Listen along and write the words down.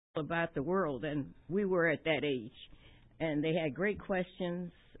about the world than we were at that age. And they had great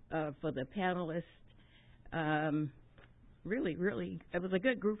questions for the panelists. Really, it was a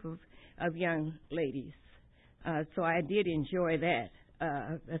good group of young ladies. So I did enjoy that.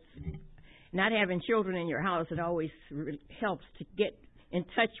 That's, not having children in your house, it always helps to get in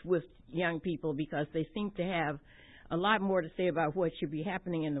touch with young people because they seem to have a lot more to say about what should be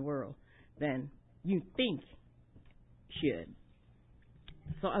happening in the world than you think should.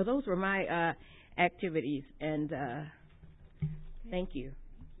 So those were my activities, and thank you.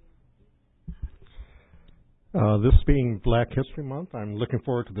 This being Black History Month, I'm looking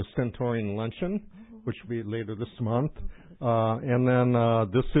forward to the Stentorian Luncheon, which will be later this month. And then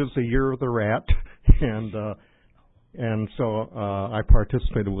this is the Year of the Rat, and so I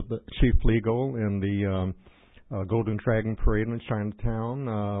participated with the Chief Legal in the Golden Dragon Parade in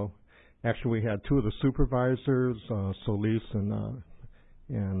Chinatown. Actually, we had two of the supervisors, Solis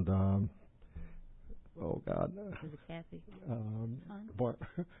and oh God, is it Kathy?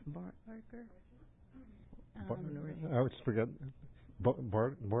 Barker. I always forget.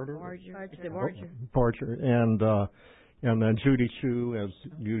 Barger. Barger. And then Judy Chu, as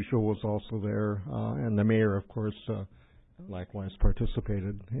usual, was also there, and the mayor, of course, likewise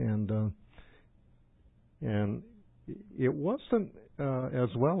participated. And it wasn't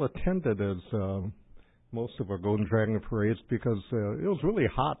as well attended as most of our Golden Dragon parades because it was really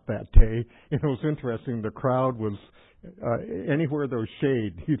hot that day. And it was interesting. The crowd was anywhere there was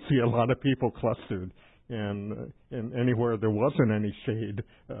shade, you'd see a lot of people clustered. And anywhere there wasn't any shade,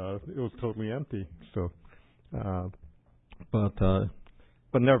 it was totally empty. So,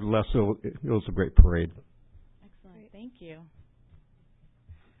 but nevertheless, it was a great parade. Excellent. Thank you.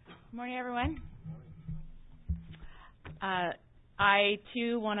 Good morning, everyone. I,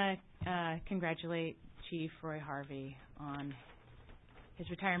 too, want to congratulate Chief Roy Harvey on his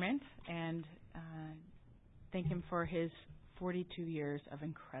retirement and thank him for his 42 years of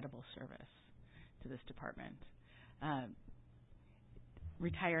incredible service to this department.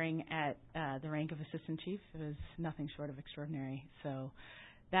 Retiring at the rank of assistant chief was nothing short of extraordinary. So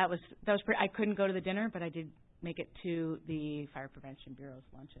that was pretty. I couldn't go to the dinner, but I did make it to the Fire Prevention Bureau's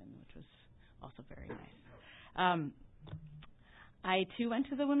luncheon, which was also very nice. I too went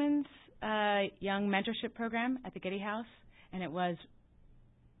to the Women's Young Mentorship Program at the Getty House, and it was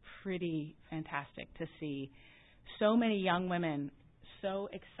pretty fantastic to see so many young women so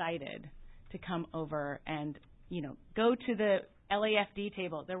excited to come over and, go to the LAFD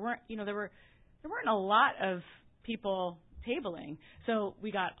table. There weren't a lot of people tabling, so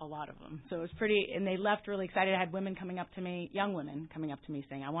we got a lot of them. So it was pretty, and they left really excited. I had women coming up to me, young women coming up to me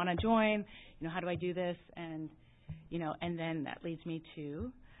saying, I want to join, how do I do this? And, and then that leads me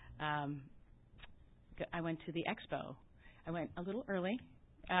to, I went to the expo. I went a little early,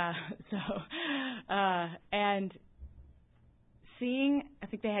 and seeing, I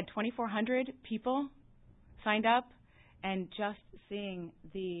think they had 2,400 people signed up, and just seeing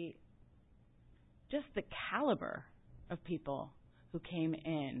the caliber of people who came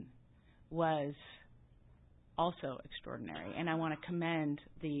in was also extraordinary. And I want to commend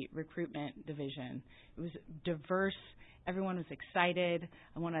the recruitment division. It was diverse. Everyone was excited.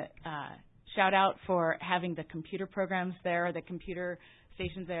 I want to shout out for having the computer programs there, the computer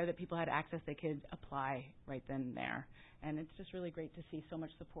stations there that people had access. They could apply right then and there. And it's just really great to see so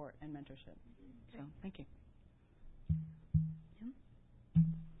much support and mentorship. So thank you.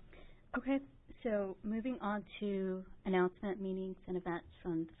 Okay, so moving on to announcement, meetings, and events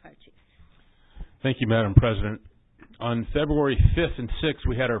from the fire chief. Thank you, Madam President. On February 5th and 6th,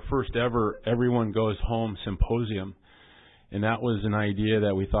 we had our first ever Everyone Goes Home symposium. And that was an idea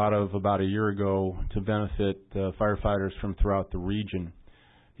that we thought of about a year ago to benefit firefighters from throughout the region.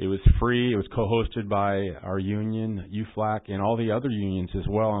 It was free. It was co-hosted by our union, UFLAC, and all the other unions as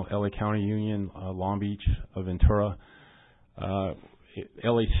well, LA County Union, Long Beach, Ventura,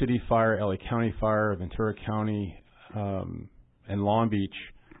 LA City Fire, LA County Fire, Ventura County, and Long Beach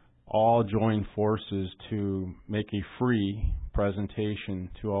all joined forces to make a free presentation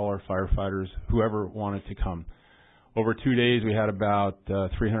to all our firefighters, whoever wanted to come. Over 2 days, we had about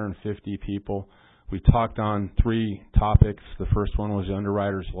 350 people. We talked on 3 topics. The first one was the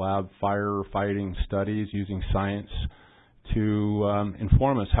Underwriters Lab firefighting studies using science to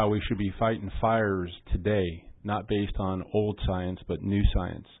inform us how we should be fighting fires today, not based on old science, but new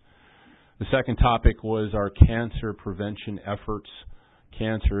science. The second topic was our cancer prevention efforts.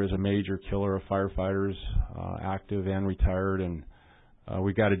 Cancer is a major killer of firefighters, active and retired, and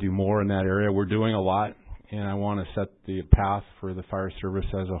we've got to do more in that area. We're doing a lot, and I want to set the path for the fire service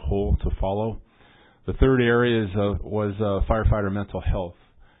as a whole to follow. The third area was firefighter mental health,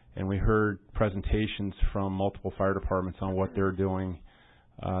 and we heard presentations from multiple fire departments on what they're doing.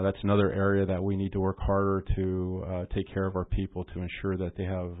 That's another area that we need to work harder to take care of our people to ensure that they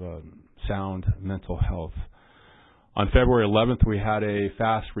have sound mental health. On February 11th, we had a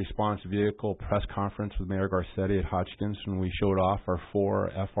fast response vehicle press conference with Mayor Garcetti at Hotchkiss, and we showed off our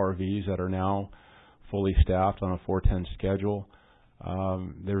 4 FRVs that are now fully staffed on a 410 schedule.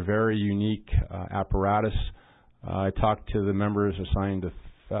 They're very unique apparatus. I talked to the members assigned to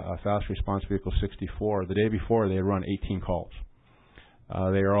Fast Response Vehicle 64. The day before, they had run 18 calls.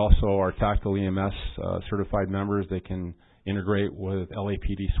 They are also our tactical EMS certified members. They can integrate with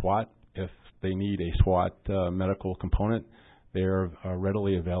LAPD SWAT. If they need a SWAT medical component, they are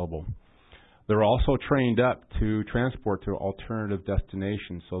readily available. They're also trained up to transport to alternative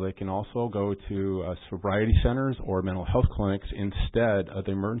destinations, so they can also go to sobriety centers or mental health clinics instead of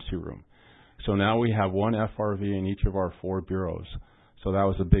the emergency room. So now we have 1 FRV in each of our 4 bureaus. So that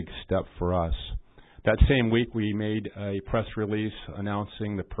was a big step for us. That same week, we made a press release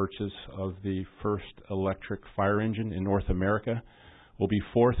announcing the purchase of the first electric fire engine in North America. We'll be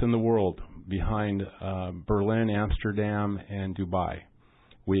 4th in the world behind Berlin, Amsterdam, and Dubai.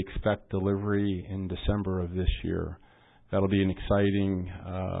 We expect delivery in December of this year. That'll be an exciting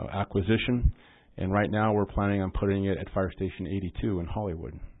acquisition, and right now we're planning on putting it at Fire Station 82 in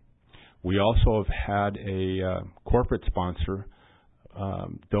Hollywood. We also have had a corporate sponsor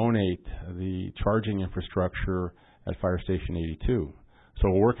donate the charging infrastructure at Fire Station 82. So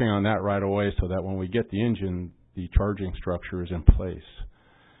we're working on that right away so that when we get the engine, the charging structure is in place.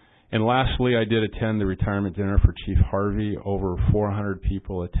 And lastly, I did attend the retirement dinner for Chief Harvey. Over 400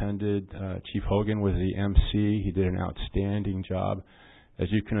 people attended. Chief Hogan was the MC. He did an outstanding job. As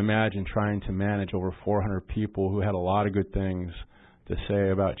you can imagine, trying to manage over 400 people who had a lot of good things to say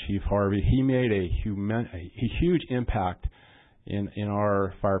about Chief Harvey. He made a huge impact in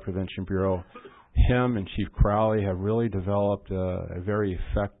our Fire Prevention Bureau. Him and Chief Crowley have really developed a very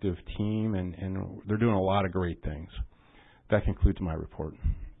effective team, and they're doing a lot of great things. That concludes my report.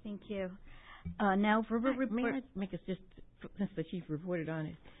 Thank you. Now, verbal report. May I make it just, since the chief reported on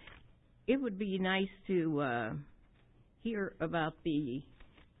it, it would be nice to hear about the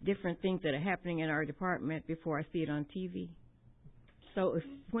different things that are happening in our department before I see it on TV. So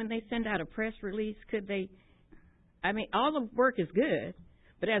when they send out a press release, could they, I mean, all the work is good,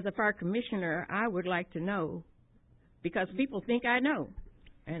 but as a fire commissioner, I would like to know, because people think I know,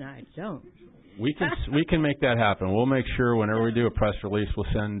 and I don't. We can make that happen. We'll make sure whenever we do a press release, we'll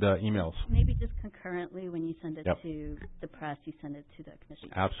send emails. Maybe just concurrently when you send it to the press, you send it to the commission.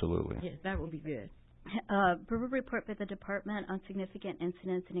 Absolutely. Yes, that would be good. Verbal report by the department on significant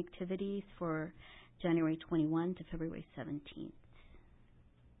incidents and activities for January 21 to February 17th.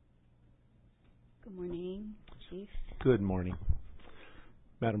 Good morning, Chief. Good morning.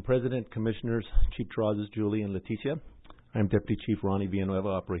 Madam President, Commissioners, Chief Terrazas, Julie, and Leticia. I'm Deputy Chief Ronnie Villanueva,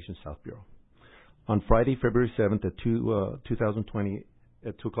 Operations South Bureau. On Friday, February 7th at 2020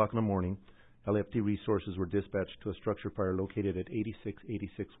 at 2 o'clock in the morning, LFD resources were dispatched to a structure fire located at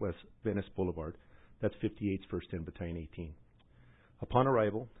 8686 West Venice Boulevard. That's 58th 1st and Battalion 18. Upon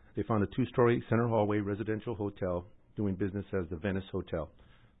arrival, they found a 2-story center hallway residential hotel doing business as the Venice Hotel,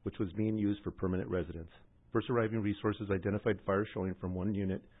 which was being used for permanent residents. First arriving resources identified fire showing from one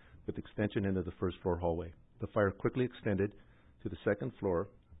unit with extension into the first floor hallway. The fire quickly extended to the second floor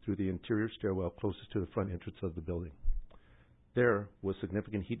through the interior stairwell closest to the front entrance of the building. There was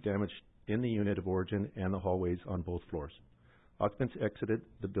significant heat damage in the unit of origin and the hallways on both floors. Occupants exited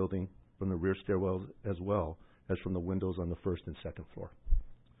the building from the rear stairwells as well as from the windows on the first and second floor.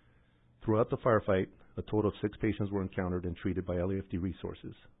 Throughout the firefight, a total of 6 patients were encountered and treated by LAFD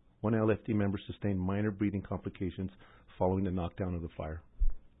resources. 1 LFD member sustained minor breathing complications following the knockdown of the fire.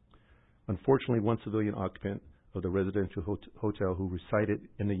 Unfortunately, 1 civilian occupant of the residential hotel who resided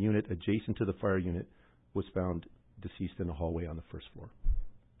in the unit adjacent to the fire unit was found deceased in the hallway on the first floor.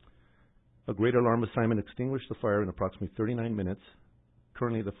 A great alarm assignment extinguished the fire in approximately 39 minutes.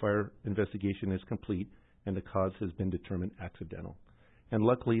 Currently, the fire investigation is complete and the cause has been determined accidental. And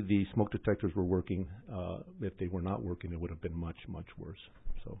luckily, the smoke detectors were working. If they were not working, it would have been much, much worse.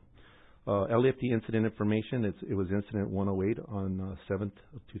 So, LAFD incident information, it was incident 108 on 7th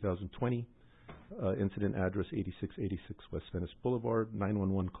of 2020. Incident address 8686 West Venice Boulevard.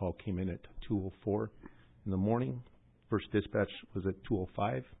 911 call came in at 2:04 in the morning. First dispatch was at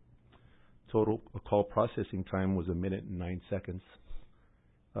 2:05. Total call processing time was 1 minute and 9 seconds.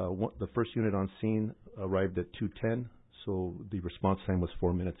 The first unit on scene arrived at 2:10, so the response time was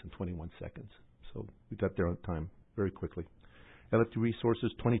 4 minutes and 21 seconds. So we got there on time very quickly. LFD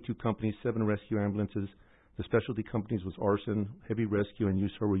resources, 22 companies, 7 rescue ambulances. The specialty companies was arson, heavy rescue, and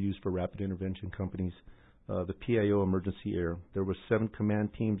USAR were used for rapid intervention companies. The PIO emergency air. There were 7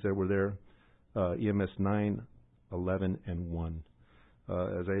 command teams that were there, EMS 9, 11, and 1.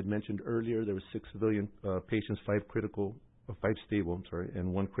 As I had mentioned earlier, there were 6 civilian patients, 5 stable,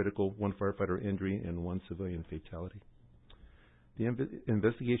 and 1 critical, 1 firefighter injury, and 1 civilian fatality. The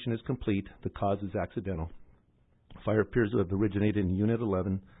investigation is complete. The cause is accidental. Fire appears to have originated in Unit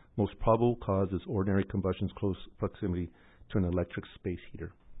 11. Most probable cause is ordinary combustion's close proximity to an electric space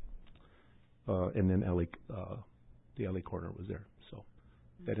heater. And then the LA coroner was there. So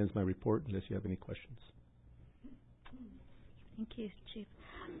that ends my report, unless you have any questions. Thank you, Chief.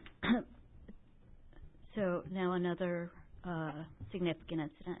 So now another significant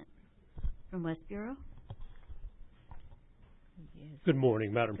incident from West Bureau. Yes. Good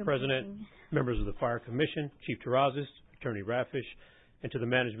morning, Madam Good President, morning. members of the Fire Commission, Chief Terrazas, Attorney Rafish, and to the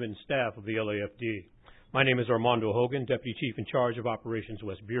management and staff of the LAFD. My name is Armando Hogan, Deputy Chief in charge of Operations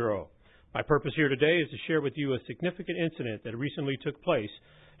West Bureau. My purpose here today is to share with you a significant incident that recently took place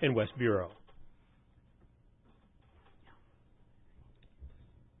in West Bureau.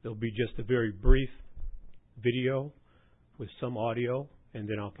 There'll be just a very brief video with some audio, and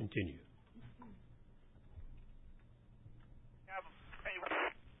then I'll continue.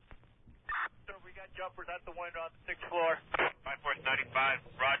 Sir, we got jumpers at the window on the 6th floor. 5 Force 95,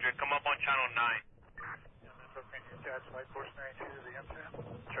 Roger, come up on channel 9. Light Force 92 to the incident.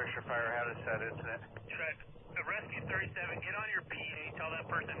 Structure fire had a set incident. Rescue 37, get on your PA, tell that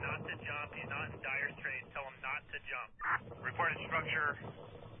person not to jump. He's not in dire straits, tell him not to jump. Reported structure,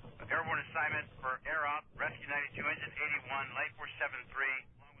 airborne assignment for air op, Rescue 92, engine 81, Light Force 73,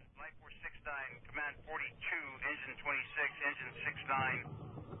 along with Light Force 69, Command 42, engine 26, engine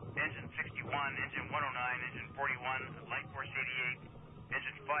 69, engine 61, engine 109, engine 41, Light Force 88,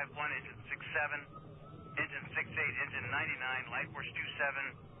 engine 51, engine 67, engine 68, engine 99, Light Force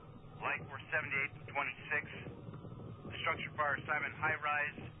 27, Light Force 78 to 26. Structure fire assignment high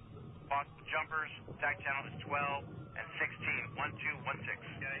rise, possible jumpers, attack channel is 12 and 16, 1216.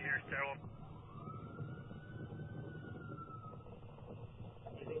 Yeah, here, Sterile.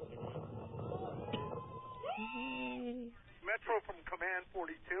 Metro from Command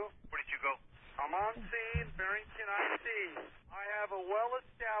 42. 42, go. I'm on scene, Barrington IC. I have a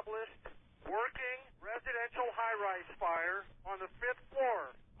well-established working residential high-rise fire on the 5th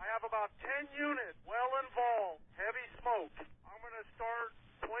floor. I have about 10 units well involved, heavy smoke. I'm going to start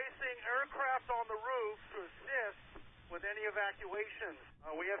placing aircraft on the roof to assist with any evacuations.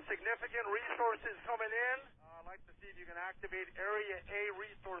 We have significant resources coming in. I'd like to see if you can activate Area A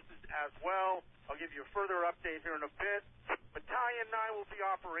resources as well. I'll give you a further update here in a bit. Battalion 9 will be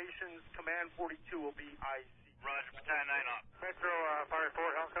operations. Command 42 will be IC. Roger, Battalion 9 up. Metro, Fire 4,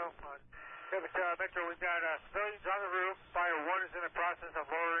 Helco. Metro, we've got civilians on the roof. Fire 1 is in the process of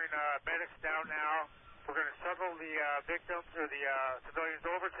lowering medics down now. We're going to shuttle the victims or the civilians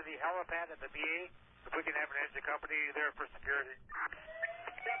over to the helipad at the BA if we can have an engine company there for security.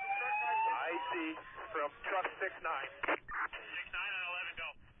 IC from truck 69. 69 on 11,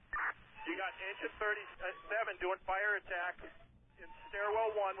 go. You got engine 37 doing fire attack in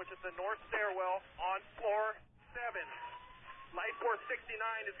stairwell 1, which is the north stairwell on floor 7. Light Force 69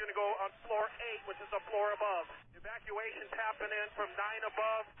 is going to go on floor 8, which is the floor above. Evacuation's happening from 9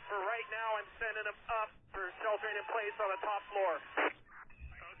 above. For right now, I'm sending them up for sheltering in place on the top floor.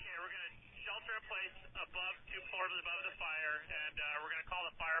 Okay, we're going to shelter in place above 2 floors above the fire, and we're going to call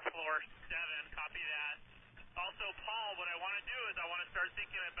the fire floor 7. Copy that. Also, Paul, what I want to do is I want to start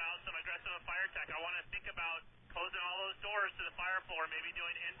thinking about some aggressive fire attack. I want to think about closing all those doors to the fire floor, maybe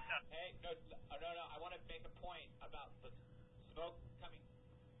doing stuff. Hey, no, I want to make a point about the smoke coming.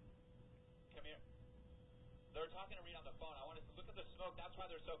 Come here. They're talking to Reed on the phone. I want to look at the smoke. That's why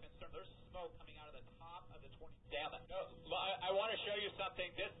they're so concerned. There's smoke coming out of the top of the 20. Damn it. No, I want to show you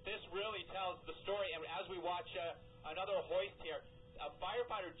something. This really tells the story. And as we watch another hoist here, a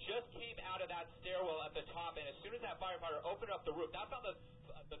firefighter just came out of that stairwell at the top, and as soon as that firefighter opened up the roof, that's on the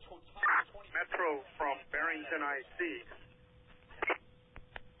top of the 20. Metro from Barrington IC.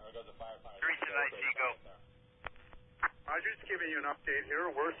 There goes the firefighter. Barrington IC, go. I'm just giving you an update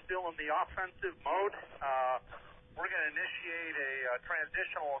here. We're still in the offensive mode. We're going to initiate a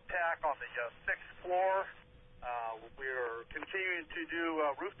transitional attack on the 6th floor. We're continuing to do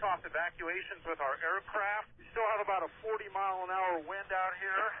rooftop evacuations with our aircraft. We still have about a 40-mile-an-hour wind out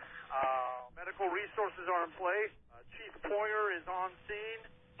here. Medical resources are in place. Chief Poyer is on scene.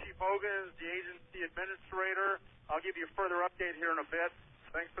 Chief Hogan is the agency administrator. I'll give you a further update here in a bit.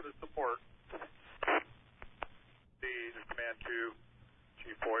 Thanks for the support. This is Command 2,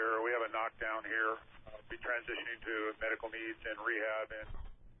 Chief Poyer. We have a knockdown here. be transitioning to medical needs and rehab.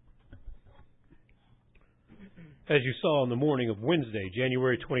 And as you saw on the morning of Wednesday,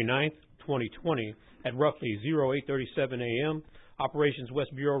 January 29th, 2020, at roughly 08:37 a.m., Operations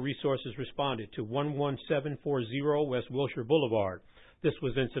West Bureau resources responded to 11740 West Wilshire Boulevard. This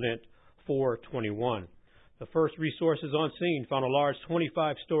was incident 421. The first resources on scene found a large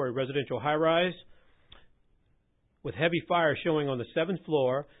 25-story residential high-rise with heavy fire showing on the 7th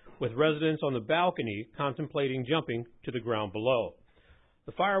floor, with residents on the balcony contemplating jumping to the ground below.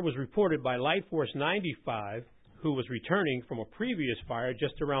 The fire was reported by Light Force 95, who was returning from a previous fire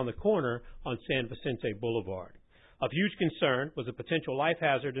just around the corner on San Vicente Boulevard. Of huge concern was a potential life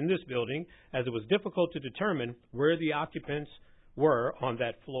hazard in this building, as it was difficult to determine where the occupants were on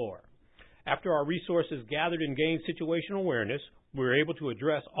that floor. After our resources gathered and gained situational awareness, we were able to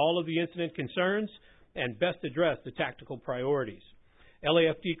address all of the incident concerns and best address the tactical priorities.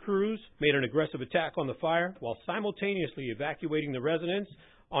 LAFD crews made an aggressive attack on the fire while simultaneously evacuating the residents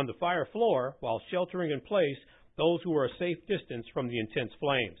on the fire floor while sheltering in place those who were a safe distance from the intense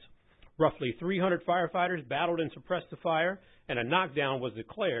flames. Roughly 300 firefighters battled and suppressed the fire, and a knockdown was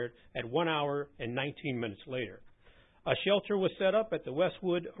declared at 1 hour and 19 minutes later. A shelter was set up at the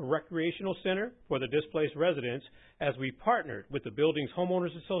Westwood Recreational Center for the displaced residents as we partnered with the building's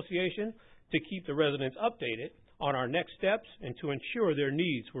homeowners association to keep the residents updated on our next steps and to ensure their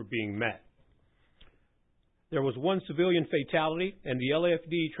needs were being met. There was one civilian fatality, and the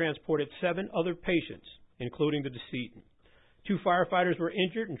LAFD transported 7 other patients, including the decedent. 2 firefighters were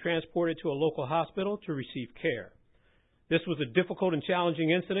injured and transported to a local hospital to receive care. This was a difficult and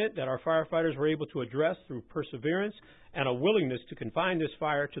challenging incident that our firefighters were able to address through perseverance and a willingness to confine this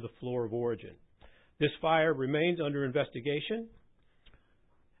fire to the floor of origin. This fire remains under investigation.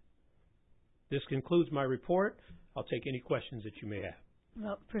 This concludes my report. I'll take any questions that you may have.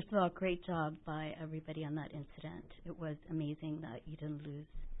 Well, first of all, great job by everybody on that incident. It was amazing that you didn't lose,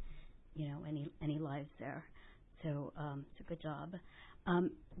 any lives there. So it's a good job.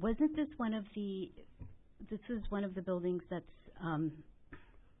 Wasn't this one of the? This is one of the buildings that's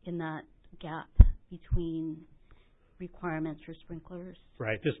in that gap between requirements for sprinklers.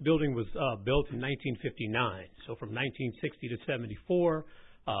 Right. This building was built in 1959. So from 1960 to 74.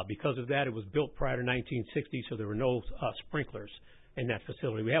 Because of that, it was built prior to 1960, so there were no sprinklers in that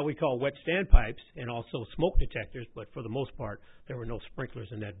facility. We had what we call wet standpipes and also smoke detectors, but for the most part, there were no sprinklers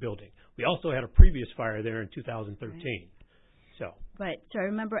in that building. We also had a previous fire there in 2013. Right. So I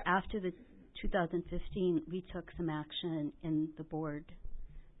remember after the 2015, we took some action in the board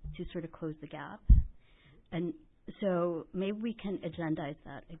to sort of close the gap. And so maybe we can agendize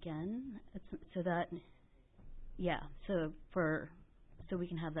that again so that, so we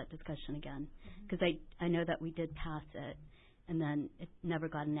can have that discussion again. Because I know that we did pass it, and then it never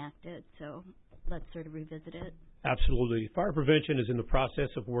got enacted, so let's sort of revisit it. Absolutely. Fire prevention is in the process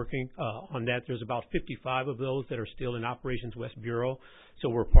of working on that. There's about 55 of those that are still in Operations West Bureau, so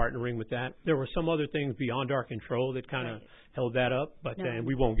we're partnering with that. There were some other things beyond our control that kind of held that up, but and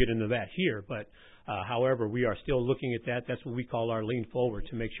we won't get into that here. But however, we are still looking at that. That's what we call our lean forward,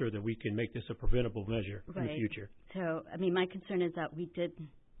 to make sure that we can make this a preventable measure in the future. So, my concern is that we did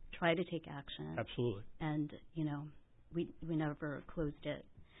try to take action. Absolutely. And, we never closed it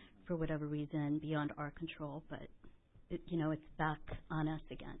for whatever reason beyond our control, but it's back on us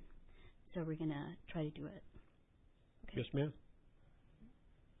again. So we're going to try to do it. Okay. Yes, ma'am.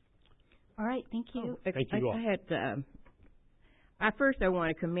 All right, thank you. Thank you all. First I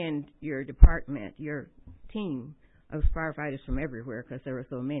want to commend your department, your team of firefighters from everywhere, because there were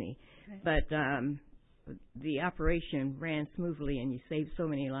so many. Okay. But the operation ran smoothly, and you saved so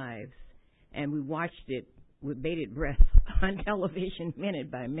many lives. And we watched it with bated breath on television, minute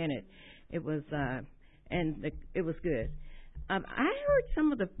by minute. It was, it was good. I heard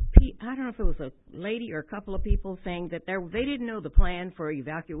some of the I don't know if it was a lady or a couple of people saying that they didn't know the plan for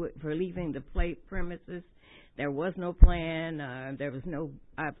leaving the premises. There was no plan. There was no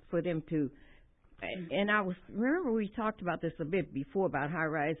for them to. And remember we talked about this a bit before about high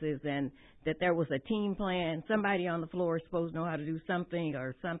rises, and that there was a team plan. Somebody on the floor is supposed to know how to do something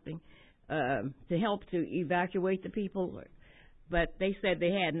to help to evacuate the people. But they said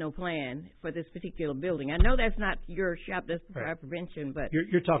they had no plan for this particular building. I know that's not your shop, that's fire prevention, but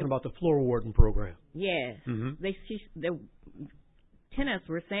you're talking about the floor warden program. Yes. Mm-hmm. The tenants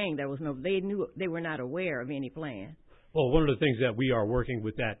were saying they were not aware of any plan. Well, one of the things that we are working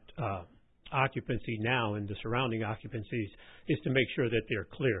with that occupancy now and the surrounding occupancies is to make sure that they're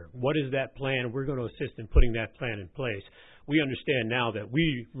clear. What is that plan? We're going to assist in putting that plan in place. We understand now that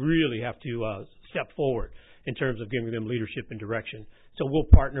we really have to step forward in terms of giving them leadership and direction So we'll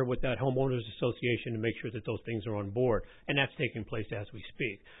partner with that homeowners association to make sure that those things are on board, and that's taking place as we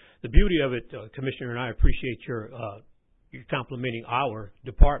speak. The beauty of it, Commissioner, and I appreciate your complimenting our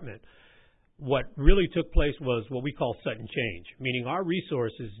department. What really took place was what we call sudden change, meaning our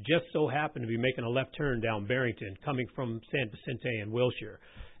resources just so happened to be making a left turn down Barrington, coming from San Vicente and Wilshire.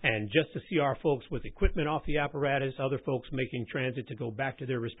 And just to see our folks with equipment off the apparatus, other folks making transit to go back to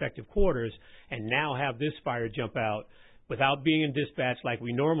their respective quarters, and now have this fire jump out without being in dispatch like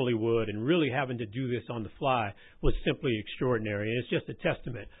we normally would and really having to do this on the fly was simply extraordinary. And it's just a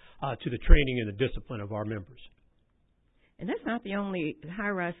testament to the training and the discipline of our members. And that's not the only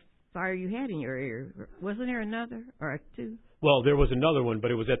high-rise fire you had in your area. Wasn't there another or two? Well, there was another one,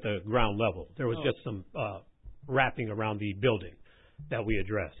 but it was at the ground level. There was just some wrapping around the building that we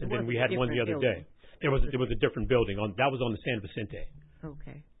addressed. And then we had one the other day. There was a different building. That was on the San Vicente.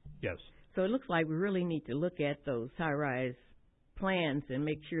 Okay. Yes. So it looks like we really need to look at those high-rise plans and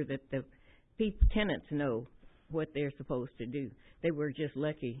make sure that the tenants know what they're supposed to do. They were just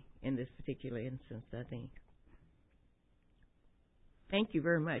lucky in this particular instance, I think. Thank you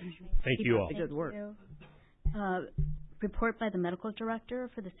very much. Thank you all. Good work. Report by the medical director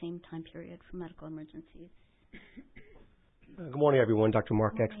for the same time period for medical emergencies. Good morning, everyone. Dr.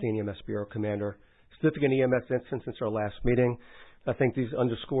 Mark Eckstein, EMS Bureau Commander. Significant EMS incident since our last meeting. I think these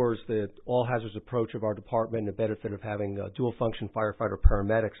underscores the all-hazards approach of our department and the benefit of having dual-function firefighter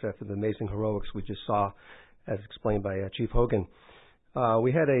paramedics after the amazing heroics we just saw, as explained by Chief Hogan.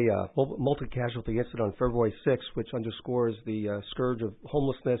 We had a multi-casualty incident on February 6th, which underscores the scourge of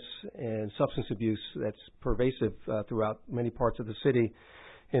homelessness and substance abuse that's pervasive throughout many parts of the city.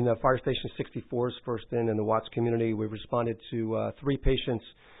 In Fire Station 64's first in the Watts community, we responded to 3 patients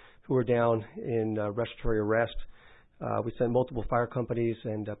who were down in respiratory arrest. We sent multiple fire companies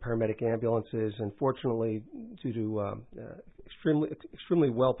and paramedic ambulances, and fortunately, due to extremely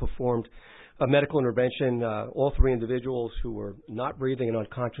well-performed medical intervention, all 3 individuals who were not breathing and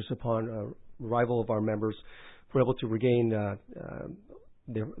unconscious upon arrival of our members were able to regain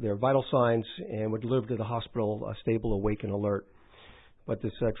their vital signs and were delivered to the hospital stable, awake, and alert. But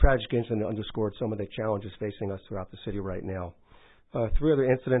this tragic incident underscored some of the challenges facing us throughout the city right now. 3 other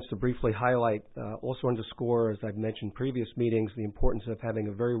incidents to briefly highlight also underscore, as I've mentioned in previous meetings, the importance of having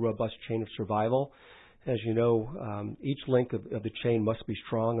a very robust chain of survival. As you know, each link of the chain must be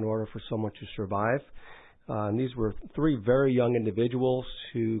strong in order for someone to survive. And these were 3 very young individuals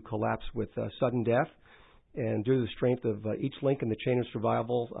who collapsed with sudden death. And due to the strength of each link in the chain of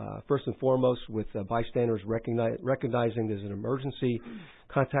survival, first and foremost with bystanders recognizing there's an emergency,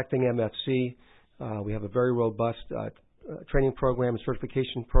 contacting MFC. We have a very robust training program and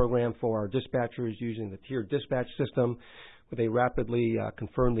certification program for our dispatchers using the tiered dispatch system, where they rapidly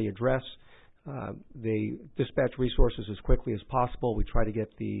confirm the address. They dispatch resources as quickly as possible. We try to get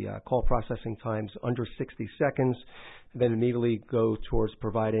the call processing times under 60 seconds, and then immediately go towards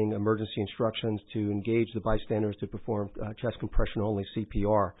providing emergency instructions to engage the bystanders to perform chest compression-only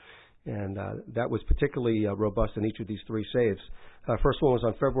CPR. And that was particularly robust in each of these 3 saves. First one was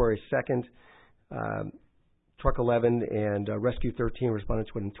on February 2nd. Truck 11 and Rescue 13 responded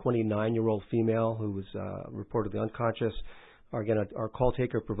to a 29-year-old female who was reportedly unconscious. Again, our call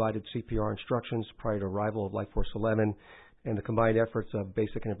taker provided CPR instructions prior to arrival of Life Force 11, and the combined efforts of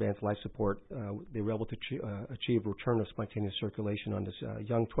basic and advanced life support, they were able to achieve return of spontaneous circulation on this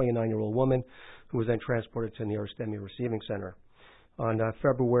young 29-year-old woman, who was then transported to the nearest STEMI receiving center. On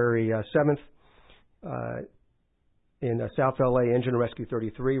February 7th, in South LA, Engine Rescue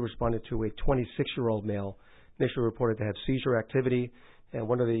 33 responded to a 26-year-old male, initially reported to have seizure activity. And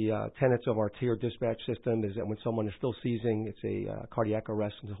one of the tenets of our tiered dispatch system is that when someone is still seizing, it's a cardiac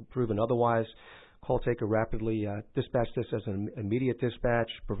arrest until proven otherwise. Call taker rapidly dispatched this as an immediate dispatch,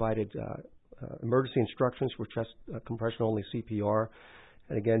 provided emergency instructions for chest compression-only CPR.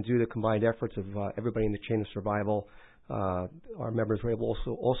 And again, due to the combined efforts of everybody in the chain of survival, our members were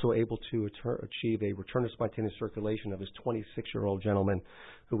also able to achieve a return of spontaneous circulation of this 26-year-old gentleman,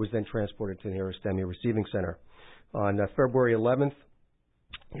 who was then transported to the nearest STEMI receiving center. On February 11th,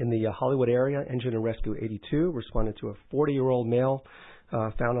 in the Hollywood area, Engine and Rescue 82 responded to a 40-year-old male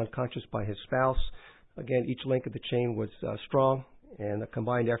found unconscious by his spouse. Again, each link of the chain was strong, and the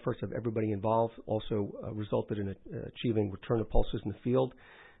combined efforts of everybody involved also resulted in achieving return of pulses in the field.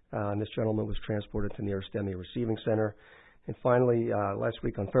 And this gentleman was transported to the nearest STEMI receiving center. And finally, last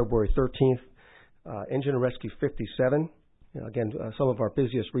week on February 13th, Engine and Rescue 57, again, some of our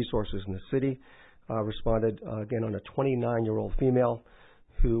busiest resources in the city, responded again on a 29-year-old female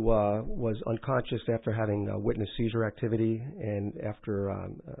who was unconscious after having witnessed seizure activity, and after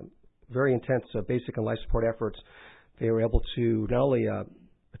very intense basic and life support efforts, They were able to not only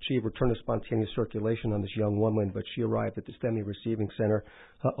achieve return to spontaneous circulation on this young woman, but she arrived at the STEMI Receiving Center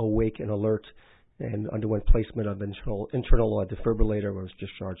awake and alert and underwent placement of internal defibrillator and was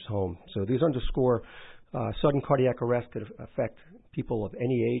discharged home. So these underscore sudden cardiac arrest could affect people of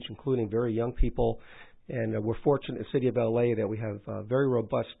any age, including very young people. And we're fortunate in the city of LA that we have very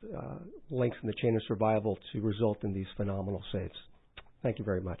robust links in the chain of survival to result in these phenomenal saves. Thank you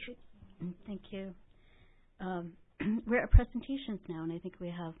very much. Thank you. We're at presentations now, and I think we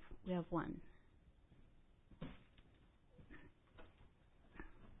have one.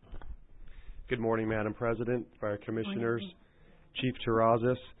 Good morning, Madam President, Fire Commissioners, Chief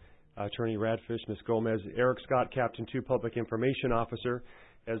Terrazas, Attorney Radfish, Ms. Gomez, Eric Scott, Captain 2 Public Information Officer.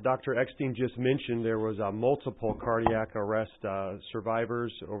 As Dr. Eckstein just mentioned, there was multiple cardiac arrest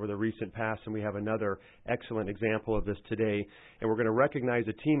survivors over the recent past, and we have another excellent example of this today. And we're going to recognize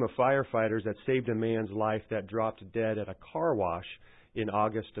a team of firefighters that saved a man's life that dropped dead at a car wash in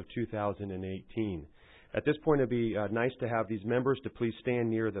August of 2018. At this point, it'd be nice to have these members to please stand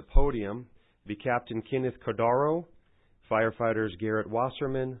near the podium. Be Captain Kenneth Cordaro, firefighters Garrett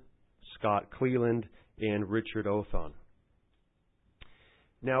Wasserman, Scott Cleland, and Richard Othon.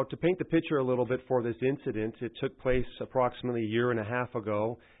 Now, to paint the picture a little bit for this incident, it took place approximately a year and a half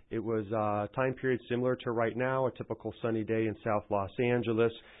ago. It was a time period similar to right now, a typical sunny day in South Los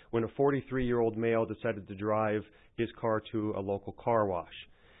Angeles, when a 43-year-old male decided to drive his car to a local car wash.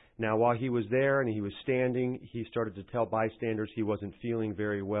 Now, while he was there and he was standing, he started to tell bystanders he wasn't feeling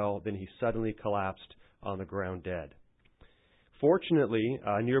very well. Then he suddenly collapsed on the ground dead. Fortunately,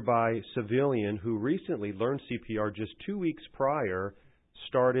 a nearby civilian who recently learned CPR just 2 weeks prior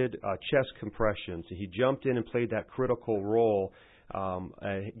started chest compressions. He jumped in and played that critical role,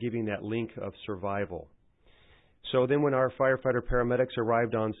 giving that link of survival. So then when our firefighter paramedics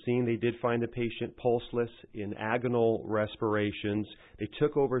arrived on scene, they did find the patient pulseless in agonal respirations. They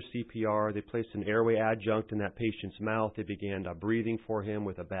took over CPR. They placed an airway adjunct in that patient's mouth. They began breathing for him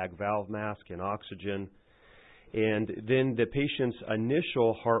with a bag valve mask and oxygen. And then the patient's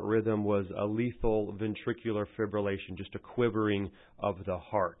initial heart rhythm was a lethal ventricular fibrillation, just a quivering of the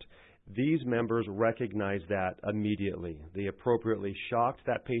heart. These members recognized that immediately. They appropriately shocked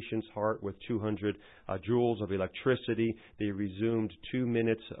that patient's heart with 200 joules of electricity. They resumed 2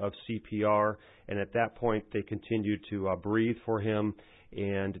 minutes of CPR, and at that point they continued to breathe for him,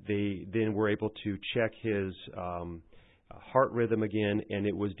 and they then were able to check his heart rhythm again, and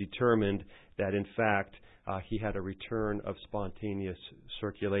it was determined that in fact he had a return of spontaneous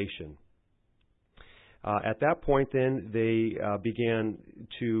circulation. At that point, then, they began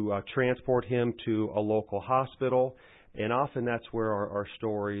to transport him to a local hospital, and often that's where our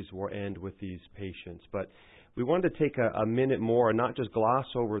stories will end with these patients. But we wanted to take a minute more and not just gloss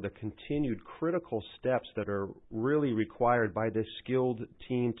over the continued critical steps that are really required by this skilled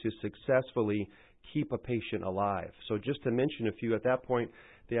team to successfully keep a patient alive. So just to mention a few, at that point,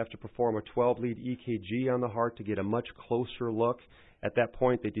 they have to perform a 12-lead EKG on the heart to get a much closer look. At that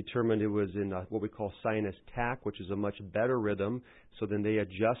point, they determined it was in what we call sinus tach, which is a much better rhythm. So then they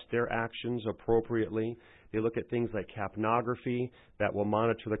adjust their actions appropriately. They look at things like capnography that will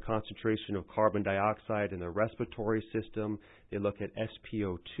monitor the concentration of carbon dioxide in the respiratory system. They look at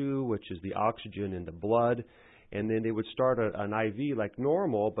SpO2, which is the oxygen in the blood. And then they would start an IV like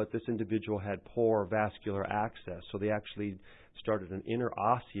normal, but this individual had poor vascular access. So they actually started an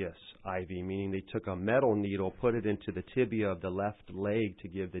interosseous IV, meaning they took a metal needle, put it into the tibia of the left leg to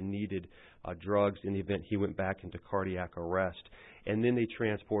give the needed drugs in the event he went back into cardiac arrest. And then they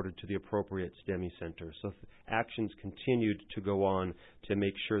transported to the appropriate STEMI center. So actions continued to go on to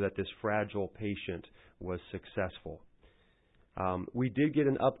make sure that this fragile patient was successful. We did get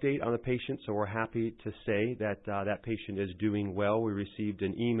an update on the patient, so we're happy to say that that patient is doing well. We received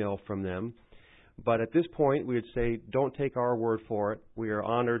an email from them. But at this point, we would say, don't take our word for it. We are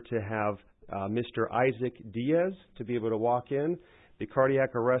honored to have Mr. Isaac Diaz to be able to walk in, the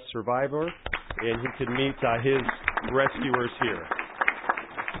cardiac arrest survivor, and he can meet his rescuers here.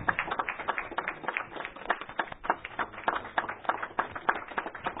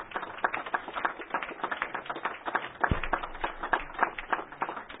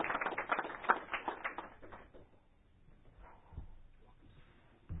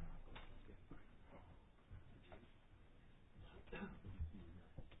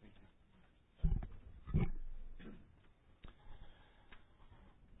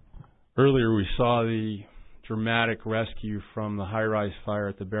 Earlier we saw the dramatic rescue from the high-rise fire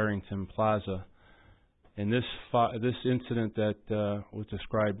at the Barrington Plaza. And this incident that was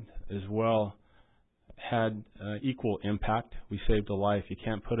described as well had equal impact. We saved a life. You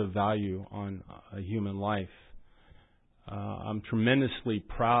can't put a value on a human life. I'm tremendously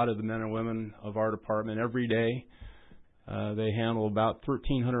proud of the men and women of our department. Every day, they handle about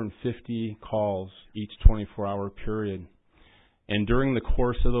 1,350 calls each 24-hour period. And during the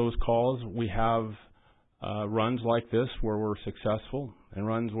course of those calls, we have runs like this where we're successful and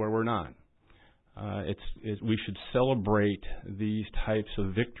runs where we're not. We should celebrate these types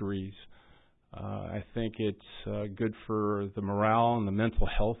of victories. I think it's good for the morale and the mental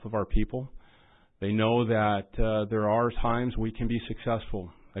health of our people. They know that there are times we can be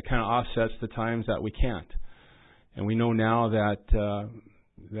successful. That kind of offsets the times that we can't. And we know now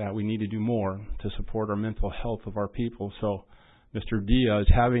that we need to do more to support our mental health of our people. So, Mr. Diaz,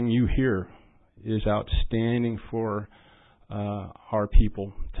 having you here is outstanding for our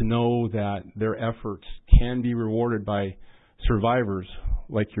people to know that their efforts can be rewarded by survivors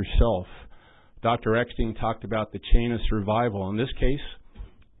like yourself. Dr. Eckstein talked about the chain of survival. In this case,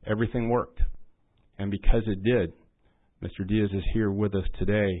 everything worked. And because it did, Mr. Diaz is here with us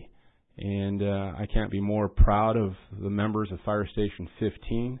today. And I can't be more proud of the members of Fire Station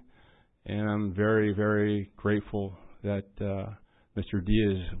 15. And I'm very, very grateful that Mr.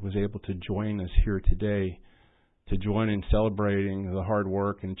 Diaz was able to join us here today to join in celebrating the hard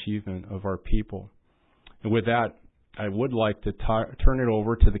work and achievement of our people. And with that, I would like to turn it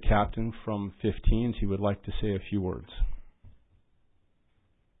over to the captain from 15. He would like to say a few words.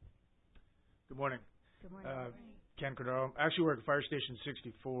 Good morning. Good morning. Ken Cordero. I actually work at Fire Station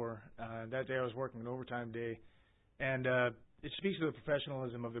 64. That day I was working an overtime day. And it speaks to the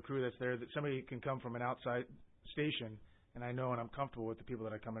professionalism of the crew that's there, that somebody can come from an outside station, and I know and I'm comfortable with the people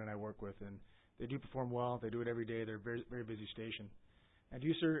that I come in and I work with. And they do perform well. They do it every day. They're a very, very busy station. And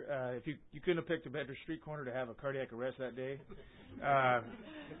you, sir, if you couldn't have picked a better street corner to have a cardiac arrest that day.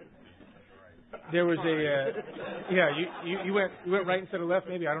 There was you went right instead of left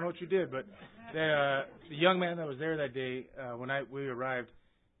maybe. I don't know what you did, but the young man that was there that day when we arrived,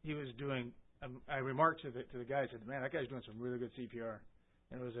 he was doing. I remarked to the guy, I said, "Man, that guy's doing some really good CPR."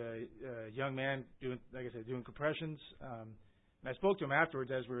 And it was a young man doing, like I said, doing compressions. And I spoke to him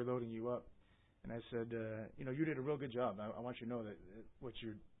afterwards as we were loading you up, and I said, you did a real good job. I want you to know that what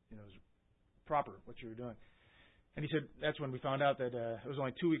you're, is proper what you were doing. And he said that's when we found out that it was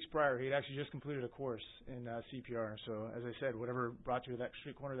only 2 weeks prior. He had actually just completed a course in CPR. So as I said, whatever brought you to that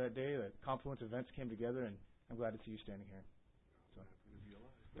street corner that day, that confluence of events came together, and I'm glad to see you standing here. So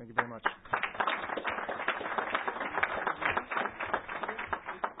thank you very much.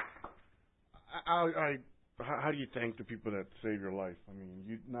 How do you thank the people that saved your life? I mean,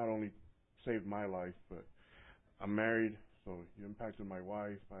 you not only saved my life, but I'm married, so you impacted my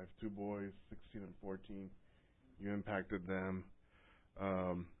wife. I have 2 boys, 16 and 14. You impacted them.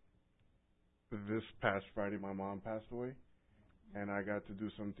 This past Friday, my mom passed away, and I got to do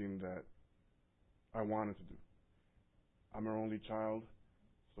something that I wanted to do. I'm her only child,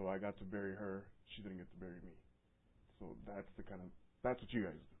 so I got to bury her. She didn't get to bury me. So that's what you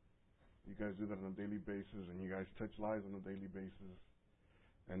guys do. You guys do that on a daily basis, and you guys touch lives on a daily basis,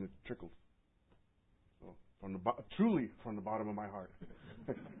 and it trickles. So truly from the bottom of my heart,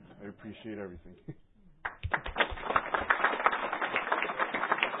 I appreciate everything.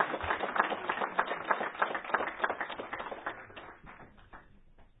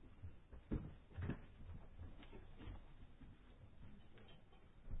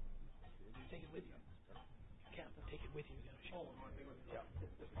 Take it with you. Captain, take it with you. Yeah.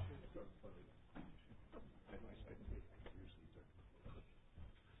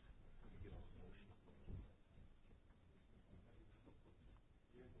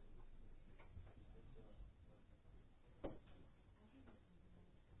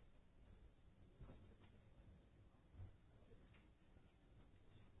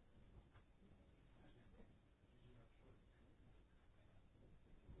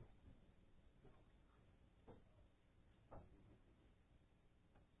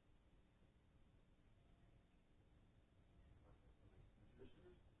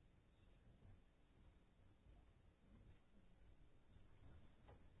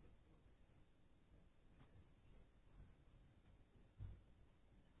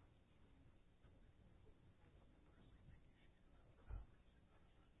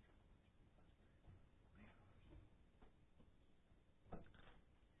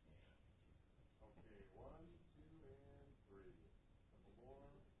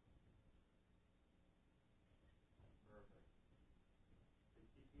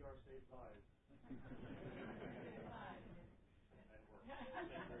 CPR saved lives.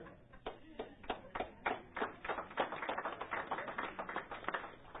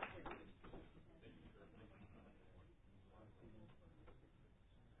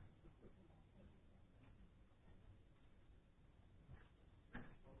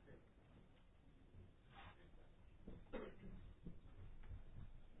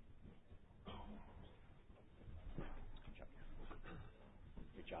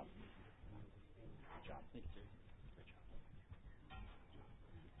 We're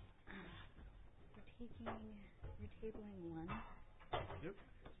tabling one. Yep.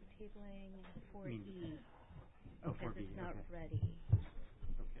 We're tabling 4E. Oh, because 4B, it's not okay. ready.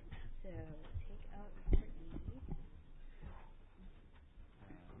 Okay. So take out 4E.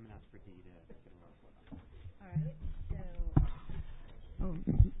 I'm gonna ask for D to get a roll call. All right. Oh.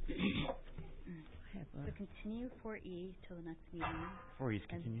 So continue 4E till the next meeting. 4E is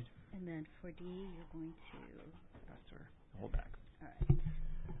continued. And then for D, you're going to. That's our hold back. All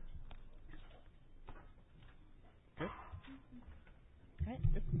right.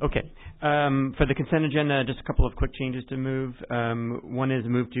 Okay. For the consent agenda, just a couple of quick changes to move. One is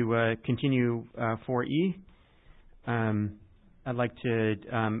move to continue 4E. I'd like to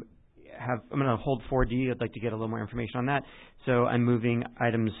I'm going to hold 4D. I'd like to get a little more information on that. So I'm moving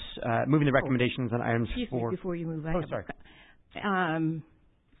moving the recommendations on items Excuse 4. me, before you move. Oh, sorry.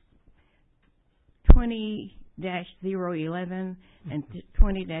 20-011 and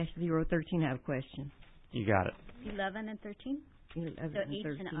 20-013 have questions. You got it. 11 and 13? 11 So and H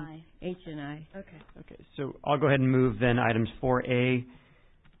 13. and I. H and I. Okay. Okay. So I'll go ahead and move then items 4A,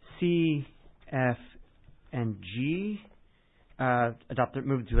 C, F, and G. Move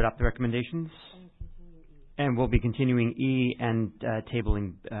to adopt the recommendations. And we'll be continuing E and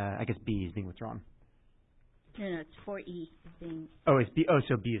tabling, I guess B is being withdrawn. No, it's 4E is being. Oh, it's B. Oh,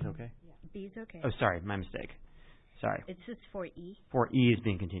 so B is okay? Yeah. B is okay. Oh, sorry, my mistake. Sorry. It's just 4E. 4E is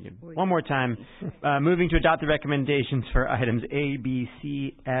being continued. 4E. One more time. Moving to adopt the recommendations for items A, B,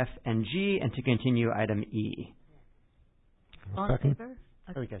 C, F, and G, and to continue item E. All in favor?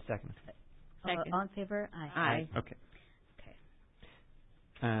 Oh, we got a second. All in favor? Aye. Aye. Okay.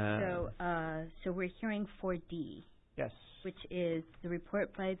 So we're hearing 4D. Yes. Which is the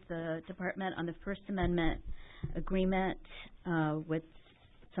report by the department on the First Amendment agreement with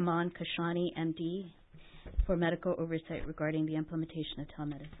Saman Kashani, MD, for medical oversight regarding the implementation of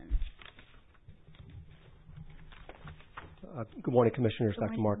telemedicine. Good morning, Commissioners.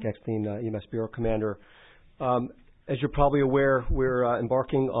 Dr. Mark Eckstein, EMS Bureau Commander. As you're probably aware, we're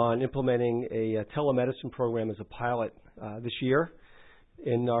embarking on implementing a telemedicine program as a pilot this year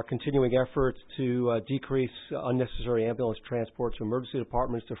in our continuing efforts to decrease unnecessary ambulance transport to emergency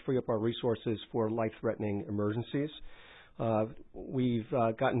departments to free up our resources for life-threatening emergencies. We've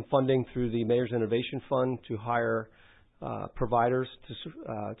gotten funding through the Mayor's Innovation Fund to hire providers to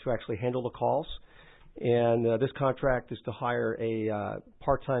actually handle the calls. And this contract is to hire a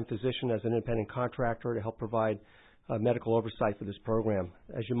part-time physician as an independent contractor to help provide medical oversight for this program.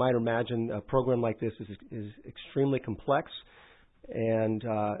 As you might imagine, a program like this is extremely complex and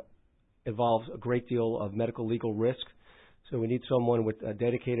involves a great deal of medical legal risk. So we need someone with a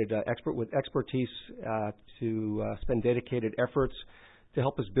dedicated expertise to spend dedicated efforts to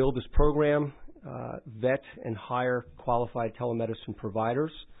help us build this program, vet and hire qualified telemedicine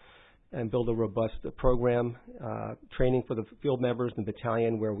providers, and build a robust program, training for the field members in the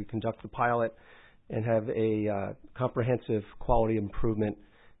battalion where we conduct the pilot, and have a comprehensive quality improvement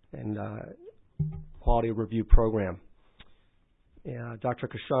and quality review program. Dr.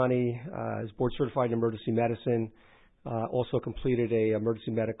 Kashani is board certified in emergency medicine, also completed a emergency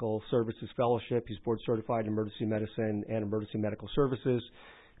medical services fellowship. He's board certified in emergency medicine and emergency medical services.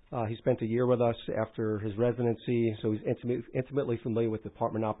 He spent a year with us after his residency, so he's intimately familiar with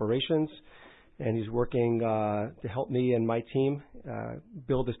department operations, and he's working to help me and my team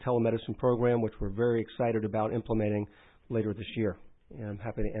build this telemedicine program, which we're very excited about implementing later this year. And I'm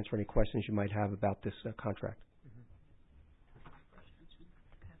happy to answer any questions you might have about this contract.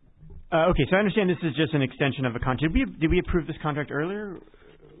 Okay, so I understand this is just an extension of a contract. Did we approve this contract earlier?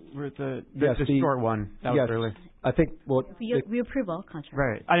 With the short one that was earlier. I think we approve all contracts.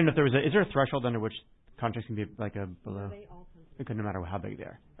 Right. I don't know if there was is there a threshold under which contracts can be like a below? Okay, no matter how big they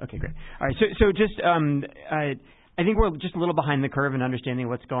are. Okay, great. All right. So just I think we're just a little behind the curve in understanding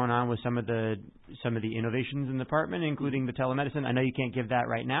what's going on with some of the innovations in the department, including the telemedicine. I know you can't give that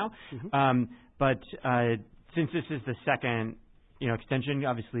right now, but since this is the second extension,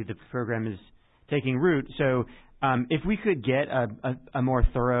 obviously the program is taking root. So if we could get a more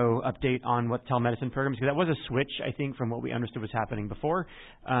thorough update on what telemedicine programs, because that was a switch, I think, from what we understood was happening before.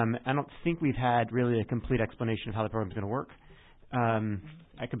 I don't think we've had really a complete explanation of how the program's going to work.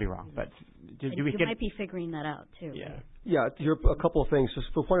 I could be wrong, but do we you might be figuring that out too. Yeah. Right? Yeah. A couple of things.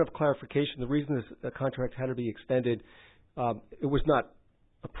 Just for point of clarification, the reason this contract had to be extended, it was not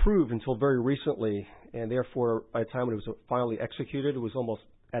approved until very recently, and therefore, by the time it was finally executed, it was almost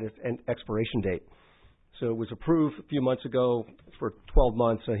at its expiration date. So it was approved a few months ago for 12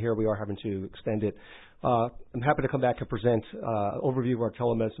 months, and here we are having to extend it. I'm happy to come back and present overview of our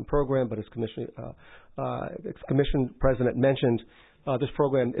telemedicine program, but as Commission President mentioned, this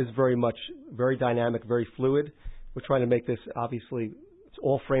program is very dynamic, very fluid. We're trying to make this, obviously, it's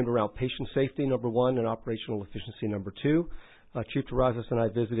all framed around patient safety, number one, and operational efficiency, number two. Chief Terrazas and I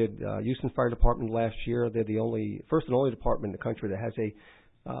visited Houston Fire Department last year. They're the first and only department in the country that has a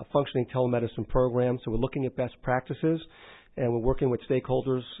functioning telemedicine program. So we're looking at best practices, and we're working with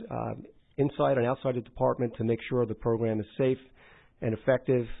stakeholders inside and outside the department to make sure the program is safe and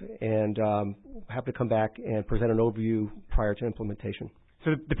effective, and happy to come back and present an overview prior to implementation.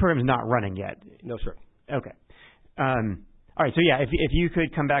 So the program's not running yet? No, sir. Okay. All right, so yeah, if you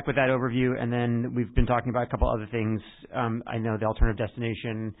could come back with that overview, and then we've been talking about a couple other things. I know the alternative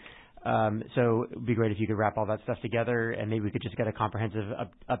destination, so it would be great if you could wrap all that stuff together, and maybe we could just get a comprehensive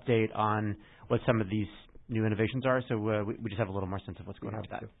update on what some of these new innovations are, so we just have a little more sense of what's going on with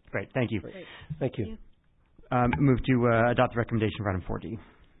that. Great, thank you. Great. Thank you. Move to adopt the recommendation for item 4D.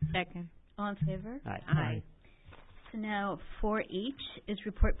 Second. All in favor? Aye. So now 4H is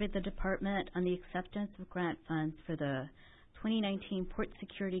report by the department on the acceptance of grant funds for the 2019 Port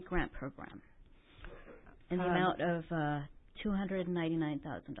Security Grant Program in the amount of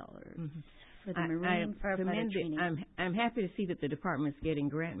 $299,000 for the Marine Firefighter Training. I'm happy to see that the department's getting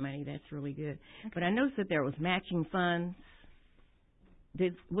grant money. That's really good. Okay. But I noticed that there was matching funds.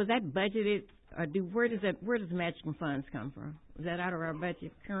 Was that budgeted? Or where does matching funds come from? Is that out of our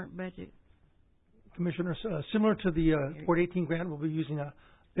budget, current budget? Commissioners, similar to the Port 18 grant, we'll be using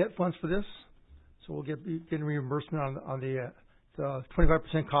debt funds for this. So we'll get getting reimbursement on the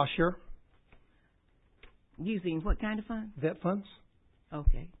 25% cost share. Using what kind of funds? Debt funds.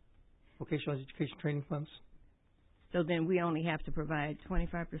 Okay. Vocational education training funds. So then we only have to provide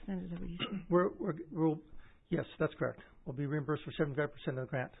 25%, is that what you said? Yes, that's correct. We'll be reimbursed for 75% of the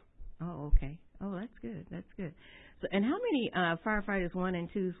grant. Oh, okay. Oh, that's good. That's good. So, and how many firefighters 1 and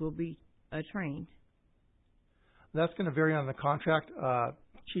 2s will be trained? That's going to vary on the contract.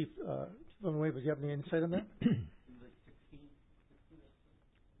 Chief Wade, would you have any insight on that? 30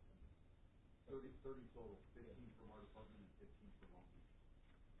 total, 15 from our department and 15 from Long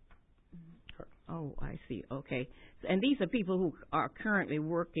Beach. Oh, I see. Okay. And these are people who are currently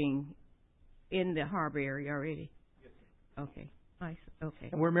working in the harbor area already? Yes, sir. Okay. Nice. Okay.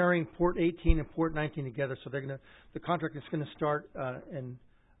 And we're marrying Port 18 and Port 19 together, so the contract is going to start in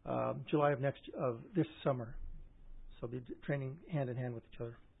July of this summer. So they'll be training hand in hand with each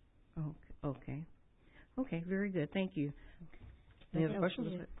other. Okay. Okay. Very good. Thank you. Any other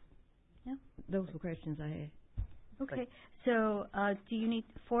questions? Yeah. Those were questions I had. Okay. So do you need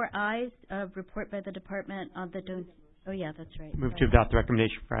 4 eyes report by the department on the Oh yeah, that's right. Move to adopt the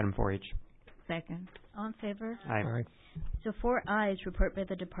recommendation for item 4H. Second. All in favor? Aye. Aye. So 4 eyes report by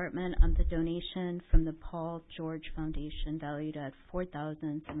the department on the donation from the Paul George Foundation valued at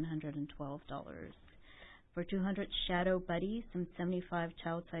 $4,712 for 200 shadow buddies and 75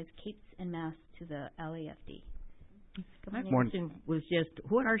 child-sized capes and masks to the LAFD. My question was just,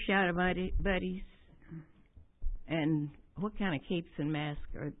 what are shadow buddies and what kind of capes and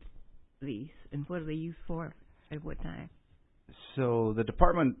masks are these and what are they used for at what time? So the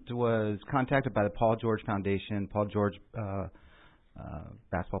department was contacted by the Paul George Foundation. Paul George,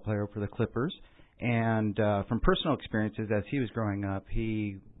 basketball player for the Clippers, and from personal experiences, as he was growing up,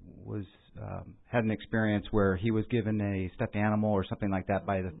 he was had an experience where he was given a stuffed animal or something like that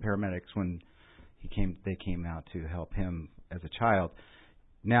by the paramedics when they came out to help him as a child.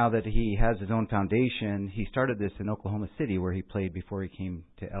 Now that he has his own foundation, he started this in Oklahoma City, where he played before he came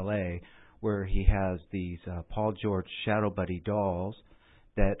to L.A., where he has these Paul George Shadow Buddy dolls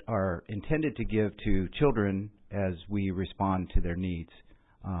that are intended to give to children as we respond to their needs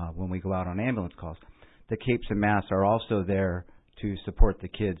when we go out on ambulance calls. The capes and masks are also there to support the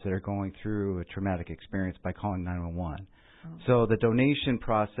kids that are going through a traumatic experience by calling 911. So the donation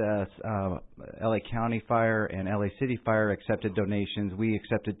process, LA County Fire and LA City Fire accepted donations. We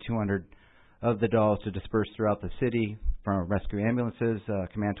accepted 200 of the dolls to disperse throughout the city from rescue ambulances.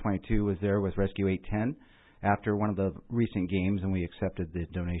 Command 22 was there with Rescue 810 after one of the recent games, and we accepted the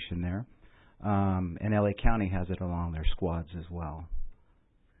donation there. And LA County has it along their squads as well.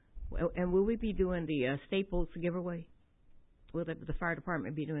 Well, and will we be doing the Staples giveaway? Will the fire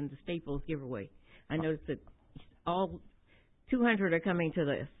department be doing the Staples giveaway? I noticed that all 200 are coming to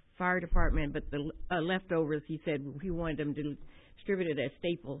the fire department, but the leftovers, he said he wanted them to distribute it at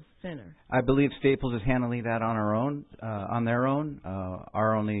Staples Center. I believe Staples is handling that on our own, on their own.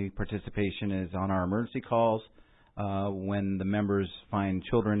 Our only participation is on our emergency calls. When the members find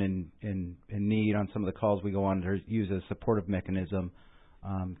children in need on some of the calls, we go on to use a supportive mechanism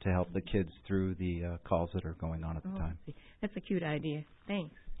to help the kids through the calls that are going on at the time. That's a cute idea.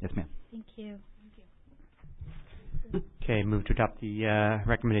 Thanks. Yes, ma'am. Thank you. Okay, move to adopt the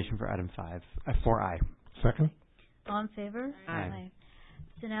recommendation for item 4I. Second. All in favor? Aye.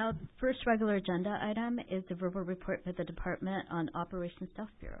 So now, the first regular agenda item is the verbal report for the Department on Operations South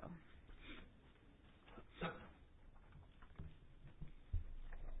Bureau.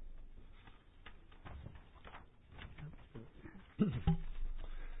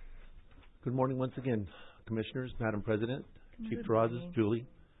 Good morning once again, Commissioners, Madam President, Chief Good Terrazas, morning. Julie,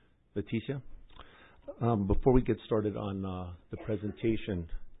 Leticia. Before we get started on the presentation,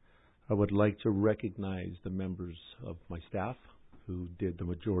 I would like to recognize the members of my staff who did the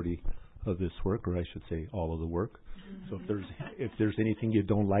majority of this work, or I should say all of the work. So if there's anything you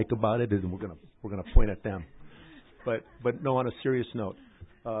don't like about it, then we're gonna point at them. But no, on a serious note,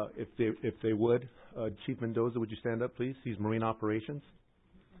 if they would, Chief Mendoza, would you stand up, please? He's Marine Operations.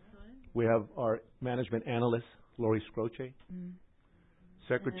 We have our management analyst, Lori Scroce.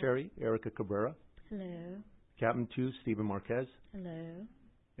 Secretary, Erica Cabrera. Hello. Captain 2, Stephen Marquez. Hello.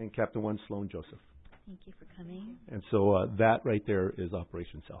 And Captain 1, Sloan Joseph. Thank you for coming. And so that right there is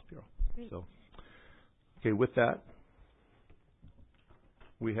Operation South Bureau. Great. So, okay, with that,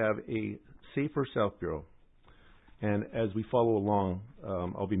 we have a Safer South Bureau. And as we follow along,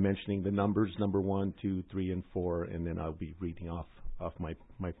 I'll be mentioning the numbers, number 1, 2, 3, and 4, and then I'll be reading off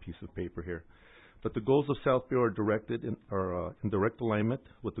my piece of paper here. But the goals of South Bureau are in direct alignment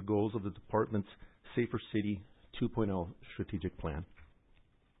with the goals of the Department's Safer City 2.0 strategic plan.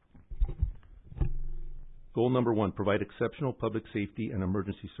 Goal number 1, provide exceptional public safety and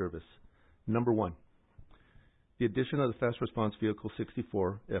emergency service. Number 1, the addition of the Fast Response Vehicle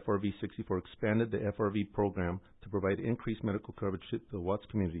 64, FRV 64, expanded the FRV program to provide increased medical coverage to the Watts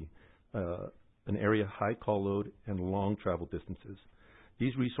community, an area high call load and long travel distances.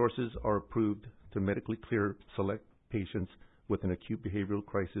 These resources are approved to medically clear select patients with an acute behavioral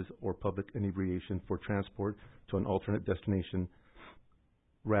crisis or public inebriation for transport to an alternate destination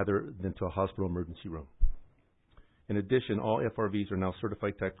rather than to a hospital emergency room. In addition, all FRVs are now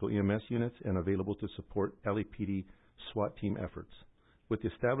certified tactical EMS units and available to support LAPD SWAT team efforts. With the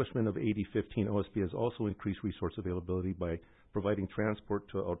establishment of AD-15, OSB has also increased resource availability by providing transport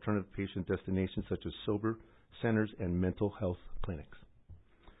to alternative patient destinations such as sober centers and mental health clinics.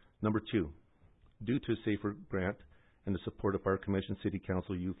 Number 2, due to a SAFER grant and the support of our Commission City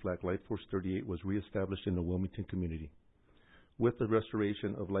Council, UFLAG, Life Force 38 was reestablished in the Wilmington community. With the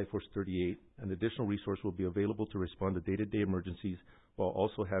restoration of Life Force 38, an additional resource will be available to respond to day-to-day emergencies while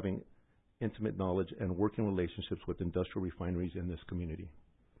also having intimate knowledge and working relationships with industrial refineries in this community.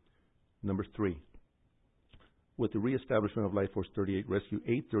 Number 3, with the reestablishment of Life Force 38, Rescue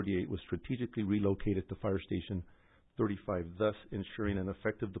 838 was strategically relocated to Fire Station 35, thus ensuring an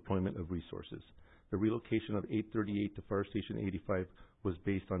effective deployment of resources. The relocation of 838 to Fire Station 85 was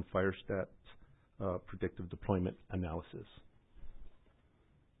based on FireStat's predictive deployment analysis.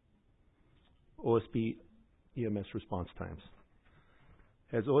 OSB EMS response times.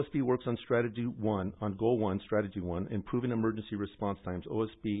 As OSB works on Goal 1, Strategy 1, improving emergency response times,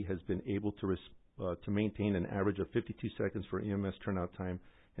 OSB has been able to maintain an average of 52 seconds for EMS turnout time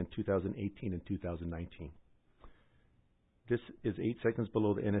in 2018 and 2019. This is 8 seconds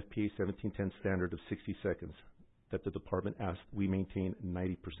below the NFPA 1710 standard of 60 seconds that the department asked we maintain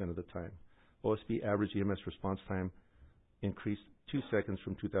 90% of the time. OSB average EMS response time increased 2 seconds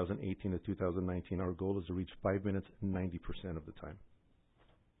from 2018 to 2019. Our goal is to reach 5 minutes 90% of the time.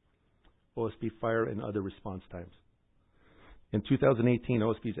 OSB fire and other response times. In 2018,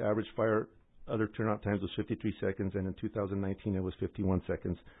 OSB's average fire other turnout times was 53 seconds, and in 2019 it was 51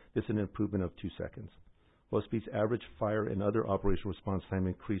 seconds. This is an improvement of 2 seconds. OSB's average fire and other operational response time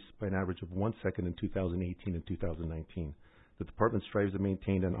increased by an average of 1 second in 2018 and 2019. The department strives to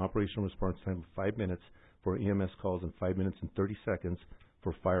maintain an operational response time of 5 minutes for EMS calls and 5 minutes and 30 seconds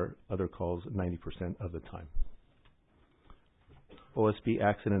for fire other calls 90% of the time. OSB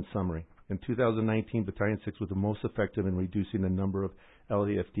accident summary. In 2019, Battalion 6 was the most effective in reducing the number of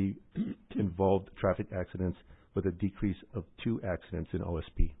LAFD-involved traffic accidents with a decrease of 2 accidents in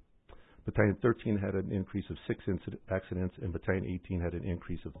OSB. Battalion 13 had an increase of 6 accidents, and Battalion 18 had an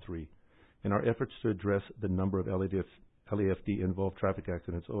increase of 3. In our efforts to address the number of LAFD-involved traffic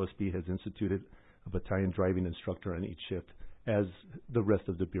accidents, OSB has instituted a battalion driving instructor on each shift, as the rest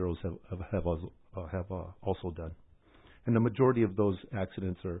of the bureaus have also done. And the majority of those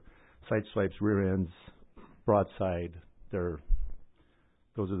accidents are side swipes, rear ends, broadside.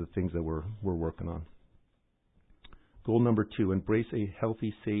 Those are the things that we're working on. Goal number 2, embrace a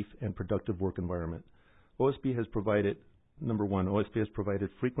healthy, safe, and productive work environment. OSB has provided, number 1, OSB has provided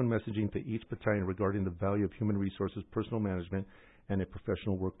frequent messaging to each battalion regarding the value of human resources, personal management, and a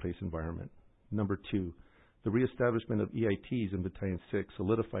professional workplace environment. Number 2, the reestablishment of EITs in Battalion 6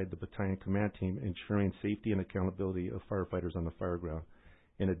 solidified the battalion command team, ensuring safety and accountability of firefighters on the fire ground.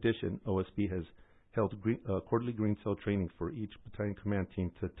 In addition, OSB has held quarterly green cell training for each battalion command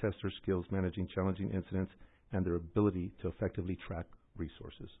team to test their skills managing challenging incidents and their ability to effectively track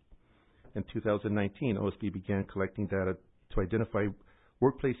resources. In 2019, OSB began collecting data to identify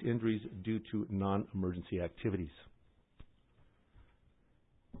workplace injuries due to non-emergency activities.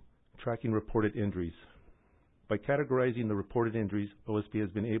 Tracking reported injuries. By categorizing the reported injuries, OSB has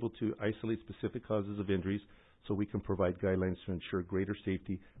been able to isolate specific causes of injuries so we can provide guidelines to ensure greater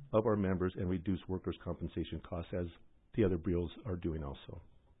safety of our members and reduce workers' compensation costs, as the other bureaus are doing also.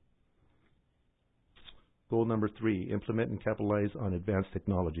 Goal number 3, implement and capitalize on advanced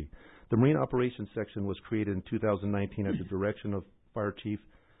technology. The Marine Operations Section was created in 2019 at the direction of Fire Chief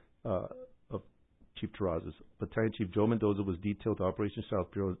Chief Terrazas. Battalion Chief Joe Mendoza was detailed to Operations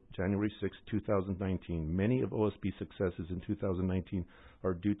South Bureau January 6, 2019. Many of OSB's successes in 2019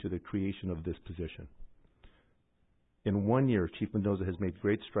 are due to the creation of this position. In 1 year, Chief Mendoza has made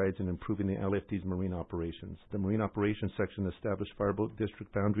great strides in improving the LAFD's marine operations. The Marine Operations Section established fireboat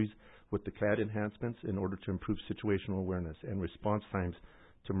district boundaries with the CAD enhancements in order to improve situational awareness and response times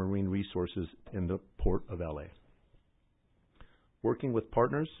to marine resources in the Port of LA. Working with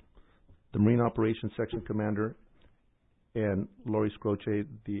partners, the Marine Operations Section Commander and Lori Scroce,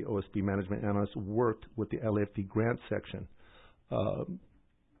 the OSB Management Analyst, worked with the LAFD Grant Section, the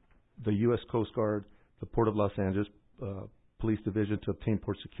U.S. Coast Guard, the Port of Los Angeles Police Division to obtain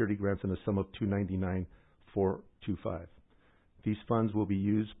port security grants in a sum of $299,425. These funds will be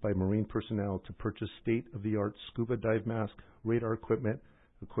used by Marine personnel to purchase state-of-the-art scuba dive mask, radar equipment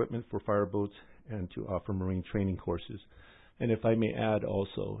for fireboats, and to offer Marine training courses. And if I may add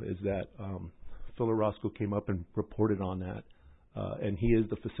also is that Phil Orozco came up and reported on that, and he is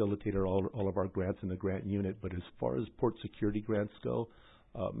the facilitator of all of our grants in the grant unit. But as far as port security grants go,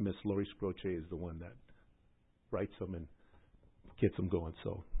 Ms. Lori Scroce is the one that writes them and gets them going.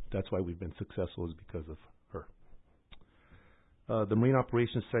 So that's why we've been successful, is because of her. The Marine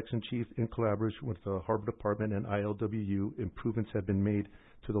Operations Section Chief, in collaboration with the Harbor Department and ILWU, improvements have been made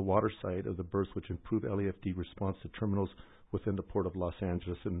to the water side of the berths, which improve LAFD response to terminals within the Port of Los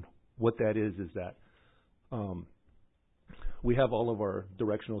Angeles. And what that is that we have all of our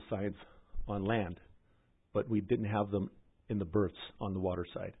directional signs on land, but we didn't have them in the berths on the water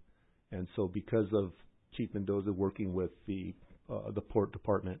side. And so because of Chief Mendoza working with the Port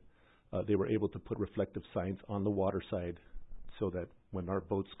Department, they were able to put reflective signs on the water side so that when our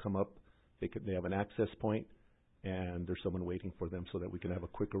boats come up, they have an access point and there's someone waiting for them so that we can have a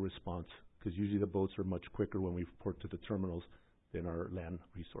quicker response, because usually the boats are much quicker when we report to the terminals than our land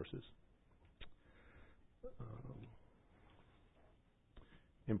resources.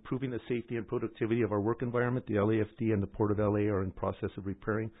 Improving the safety and productivity of our work environment, the LAFD and the Port of LA are in process of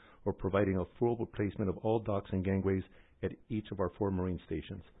repairing or providing a full replacement of all docks and gangways at each of our 4 marine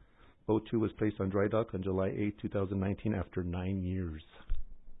stations. Boat 2 was placed on dry dock on July 8, 2019 after 9 years.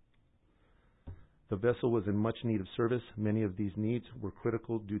 The vessel was in much need of service. Many of these needs were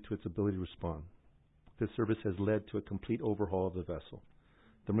critical due to its ability to respond. This service has led to a complete overhaul of the vessel.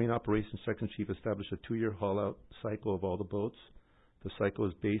 The Marine Operations Section Chief established a 2-year haul-out cycle of all the boats. The cycle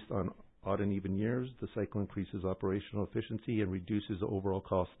is based on odd and even years. The cycle increases operational efficiency and reduces the overall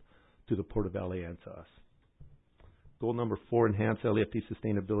cost to the Port of LA and to us. Goal number 4, enhance LAFD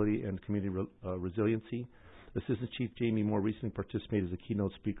sustainability and community resiliency. Assistant Chief Jamie Moore recently participated as a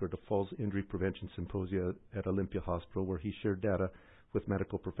keynote speaker at the Falls Injury Prevention Symposia at Olympia Hospital, where he shared data with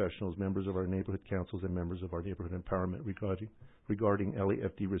medical professionals, members of our neighborhood councils, and members of our neighborhood empowerment regarding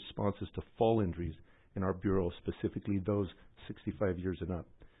LAFD responses to fall injuries in our bureau, specifically those 65 years and up.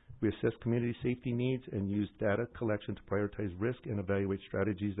 We assessed community safety needs and used data collection to prioritize risk and evaluate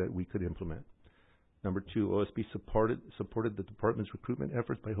strategies that we could implement. Number 2, OSB supported the department's recruitment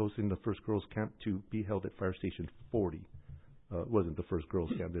efforts by hosting the first girls' camp to be held at Fire Station 40. It wasn't the first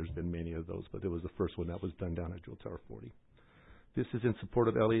girls' camp. There's been many of those, but it was the first one that was done down at Drill Tower 40. This is in support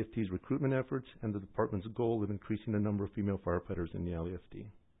of LAFD's recruitment efforts and the department's goal of increasing the number of female firefighters in the LAFD.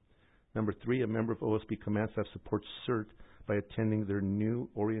 Number 3, a member of OSB command staff supports CERT by attending their new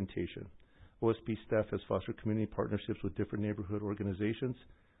orientation. OSB staff has fostered community partnerships with different neighborhood organizations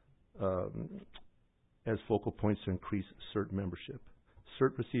as focal points to increase CERT membership.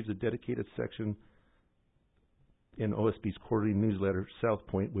 CERT receives a dedicated section in OSB's quarterly newsletter, South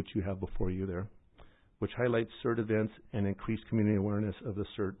Point, which you have before you there, which highlights CERT events and increase community awareness of the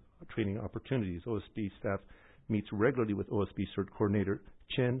CERT training opportunities. OSB staff meets regularly with OSB CERT coordinator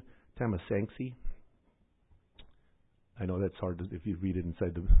Chen Tamasangsi. I know that's hard if you read it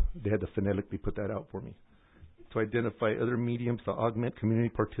inside they had to phonetically put that out for me, to identify other mediums to augment community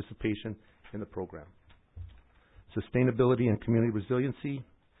participation in the program. Sustainability and community resiliency.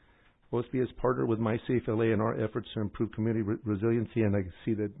 OSB has partnered with MySafeLA in our efforts to improve community resiliency, and I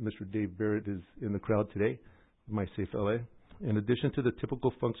see that Mr. Dave Barrett is in the crowd today, MySafeLA. In addition to the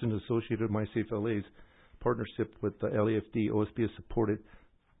typical functions associated with MySafeLA's partnership with the LAFD, OSB has supported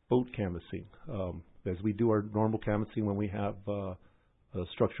boat canvassing. As we do our normal canvassing when we have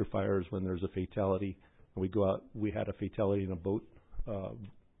structure fires, when there's a fatality, and we go out, we had a fatality in a boat, a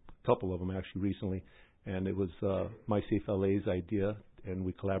couple of them actually recently, and it was MySafeLA's idea, and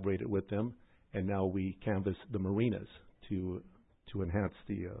we collaborated with them, and now we canvass the marinas to enhance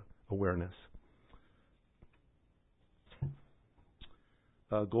the awareness.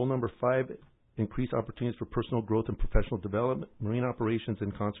 Goal number 5, increase opportunities for personal growth and professional development. Marine Operations,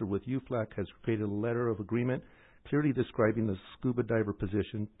 in concert with UFLAC, has created a letter of agreement clearly describing the scuba diver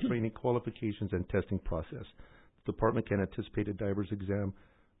position, training qualifications, and testing process. The department can anticipate a diver's exam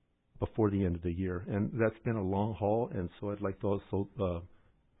before the end of the year, and that's been a long haul. And so I'd like to also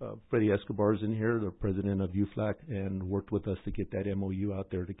Freddie Escobar is in here, the president of UFLAC, and worked with us to get that MOU out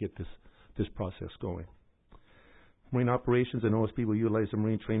there to get this process going. Marine Operations and OSB will utilize the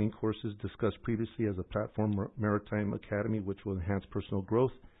marine training courses discussed previously as a platform maritime academy, which will enhance personal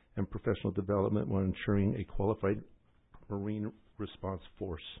growth and professional development while ensuring a qualified marine response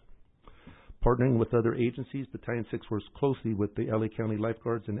force. Partnering with other agencies, Battalion 6 works closely with the LA County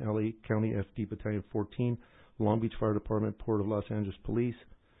Lifeguards and LA County FD Battalion 14, Long Beach Fire Department, Port of Los Angeles Police,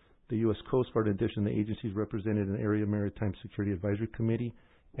 the U.S. Coast Guard. In addition, the agencies represented in the Area Maritime Security Advisory Committee,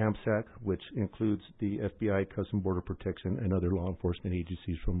 AMSAC, which includes the FBI, Customs Border Protection, and other law enforcement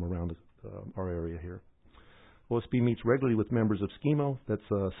agencies from around our area here. OSB meets regularly with members of SCIMO, that's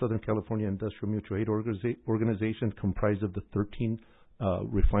Southern California Industrial Mutual Aid Organization, comprised of the 13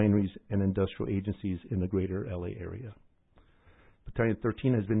 refineries and industrial agencies in the greater LA area. Battalion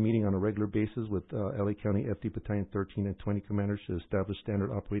 13 has been meeting on a regular basis with LA County FD Battalion 13 and 20 commanders to establish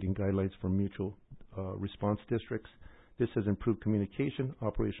standard operating guidelines for mutual response districts. This has improved communication,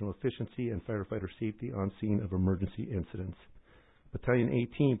 operational efficiency, and firefighter safety on scene of emergency incidents. Battalion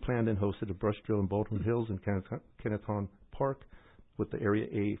 18 planned and hosted a brush drill in Baldwin Hills and Kenneton Park with the Area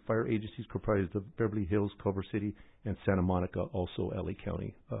A fire agencies comprised of Beverly Hills, Culver City, and Santa Monica, also LA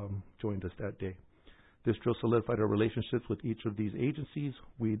County, joined us that day. This drill solidified our relationships with each of these agencies.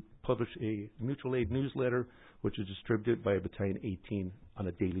 We publish a mutual aid newsletter, which is distributed by Battalion 18 on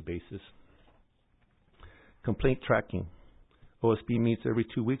a daily basis. Complaint tracking. OSB meets every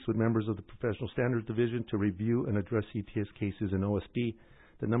 2 weeks with members of the Professional Standards Division to review and address CTS cases in OSB.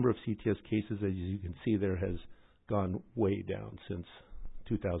 The number of CTS cases, as you can see there, has gone way down since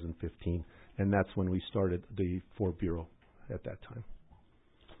 2015, and that's when we started the 4 Bureau at that time.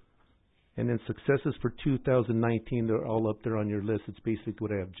 And then successes for 2019, they're all up there on your list. It's basically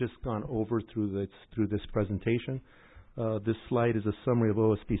what I have just gone over through this presentation. This slide is a summary of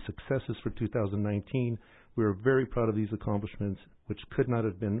OSB successes for 2019. We are very proud of these accomplishments, which could not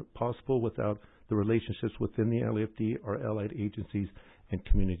have been possible without the relationships within the LAFD, our allied agencies, and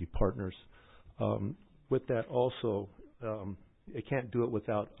community partners. With that also, I can't do it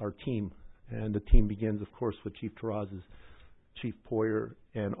without our team. And the team begins, of course, with Chief Terrazas, Chief Poyer,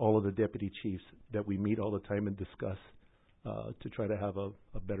 and all of the deputy chiefs that we meet all the time and discuss to try to have a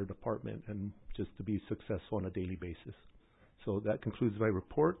better department and just to be successful on a daily basis. So that concludes my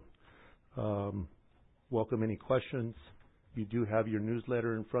report. Welcome any questions. You do have your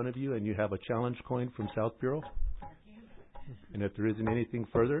newsletter in front of you, and you have a challenge coin from South Bureau. And if there isn't anything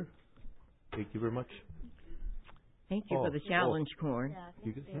further, thank you very much. Thank you for the challenge coin.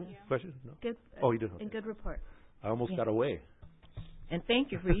 Yeah, Question? No? Good. Oh, you did. And good report. I almost got away. And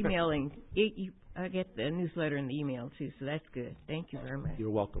thank you for emailing. I get the newsletter and the email too, so that's good. Thank you very much. You're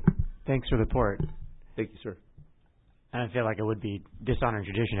welcome. Thanks for the report. Thank you, sir. I feel like it would be dishonoring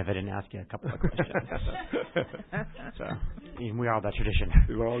tradition if I didn't ask you a couple of questions. So we are all that tradition.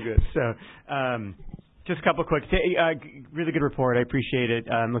 We're all good. So just a couple of quick, really good report. I appreciate it.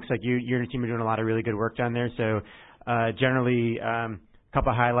 Looks like you and your team are doing a lot of really good work down there. So generally, a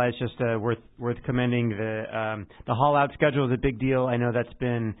couple of highlights, just worth commending. The haul out schedule is a big deal. I know that's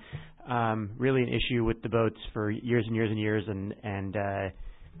been really an issue with the boats for years and years and years, and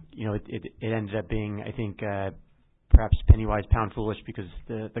you know it ended up being, I think, perhaps penny wise, pound foolish, because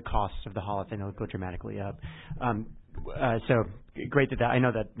the costs of the haul, I know, go dramatically up. So great that I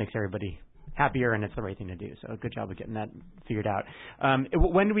know that makes everybody happier, and it's the right thing to do. So good job of getting that figured out.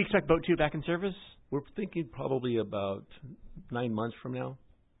 When do we expect Boat 2 back in service? We're thinking probably about 9 months from now.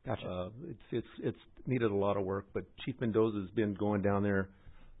 Gotcha. It's needed a lot of work, but Chief Mendoza's been going down there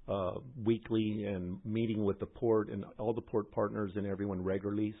weekly and meeting with the port and all the port partners and everyone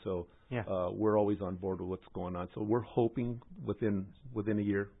regularly. So yeah. We're always on board with what's going on. So we're hoping within a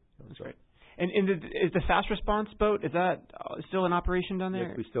year. That's right. And is the fast response boat, is that still in operation down there?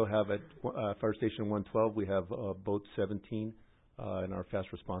 Yes, we still have at Fire Station 112. We have boat 17 and our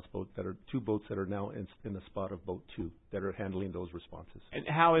fast response boat that are 2 boats that are now in the spot of boat 2 that are handling those responses. And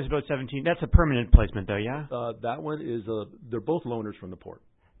how is boat 17? That's a permanent placement, though, yeah. That one is they're both loaners from the port.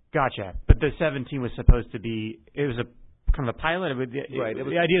 Gotcha. But the 17 was supposed to be. It was a kind of a pilot. Right.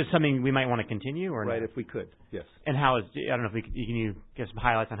 The idea is something we might want to continue, or right? no? If we could, yes. And how is? I don't know if can you give some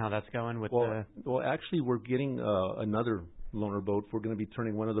highlights on how that's going with the. Well, actually, we're getting another loaner boat. We're going to be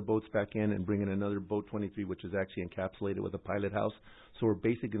turning one of the boats back in and bringing another boat 23, which is actually encapsulated with a pilot house. So we're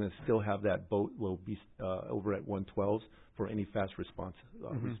basically going to still have that boat. Will be over at 112s for any fast responses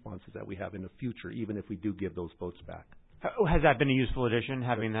that we have in the future, even if we do give those boats back. Has that been a useful addition,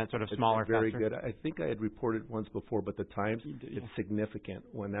 having that sort of smaller, very faster? Good. I think I had reported once before, but the times, it's significant.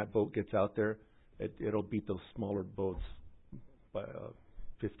 When that boat gets out there, it'll beat those smaller boats by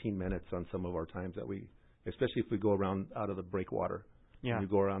 15 minutes on some of our times that we, especially if we go around out of the breakwater. Yeah. And you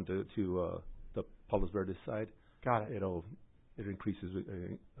go around to the Palos Verdes side. Got it. It increases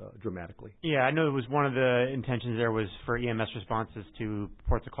dramatically. Yeah, I know it was one of the intentions there was for EMS responses to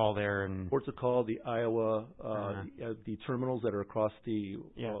ports of call there and ports of call, the Iowa, the terminals that are across the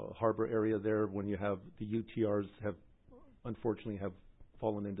harbor area there. When you have the UTRs unfortunately have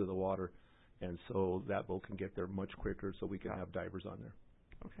fallen into the water, and so that boat can get there much quicker, so we can have divers on there.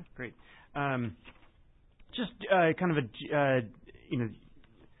 Okay, great. Just kind of a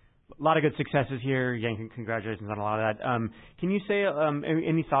a lot of good successes here. Again, congratulations on a lot of that. Can you say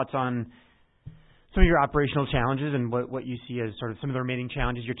any thoughts on some of your operational challenges and what you see as sort of some of the remaining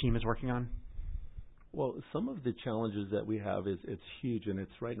challenges your team is working on? Well, some of the challenges that we have it's huge, and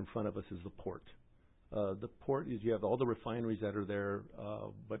it's right in front of us is the port. The port is you have all the refineries that are there,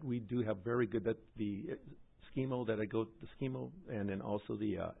 but we do have very good the SCEMO and then also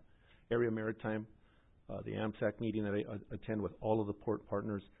the Area Maritime, the AMSAC meeting that I attend with all of the port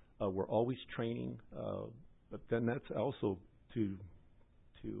partners. We're always training, but then that's also to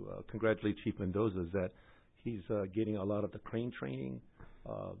congratulate Chief Mendoza is that he's getting a lot of the crane training,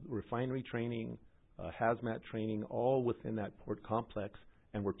 refinery training, hazmat training, all within that port complex.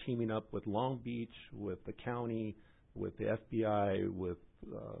 And we're teaming up with Long Beach, with the county, with the FBI, with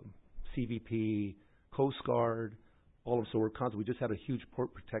CBP, Coast Guard, all of them. So we just had a huge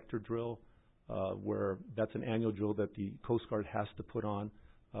port protector drill where that's an annual drill that the Coast Guard has to put on.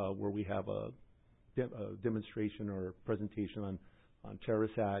 Where we have a demonstration or presentation on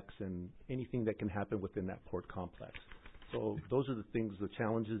terrorist acts and anything that can happen within that port complex. So those are the things, the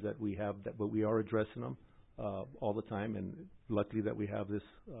challenges that we have, but we are addressing them all the time. And luckily that we have this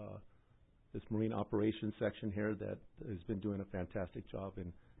Marine Operations section here that has been doing a fantastic job,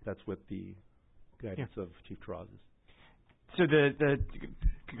 and that's with the guidance of Chief Terrazas. So the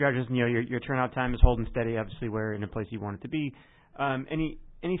congratulations, your turnout time is holding steady. Obviously, we're in a place you want it to be.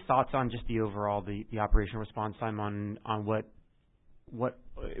 Any thoughts on just the overall the operational response time on what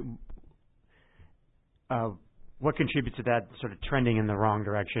contributes to that sort of trending in the wrong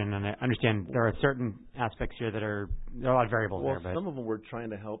direction? And I understand there are certain aspects here there are a lot of variables there. But some of them we're trying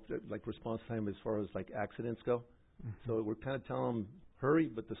to help, like response time as far as like accidents go. So we're kind of telling them hurry,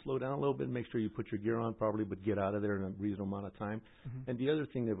 but to slow down a little bit, make sure you put your gear on properly, but get out of there in a reasonable amount of time. And the other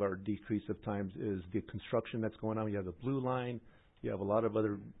thing of our decrease of times is the construction that's going on. You have the Blue Line. You have a lot of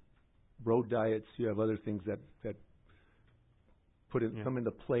other road diets. You have other things that come into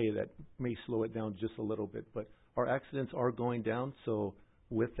play that may slow it down just a little bit. But our accidents are going down. So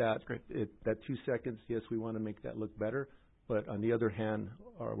with that, that 2 seconds, yes, we want to make that look better. But on the other hand,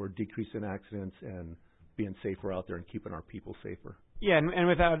 we're decreasing accidents and being safer out there and keeping our people safer. Yeah, and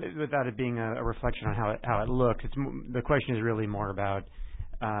without it being a reflection on how it looks, the question is really more about.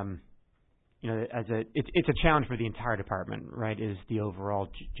 It's a challenge for the entire department, right? Is the overall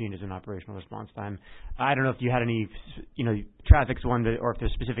changes in operational response time. I don't know if you had any, traffic's one, or if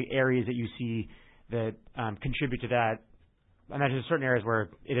there's specific areas that you see that contribute to that. I imagine there's certain areas where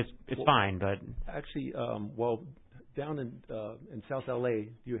it's fine, but actually, down in South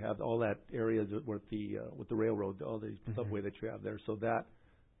LA, you have all that area with the railroad, all the subway that you have there. So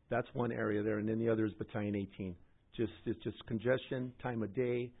that's one area there, and then the other is Battalion 18. It's just congestion, time of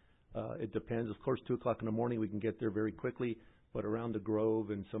day. It depends. Of course, 2:00 in the morning we can get there very quickly, But around the Grove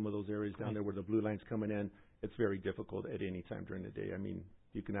and some of those areas down there where the blue line's coming in, it's very difficult at any time during the day. I mean,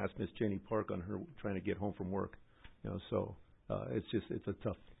 you can ask Miss Jenny Park on her trying to get home from work. So it's a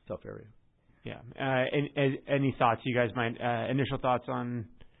tough area. Yeah. Any thoughts, you guys might, initial thoughts on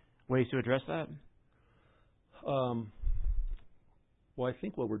ways to address that? Well, I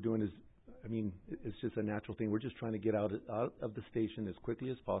think what we're doing is, it's just a natural thing. We're just trying to get out of the station as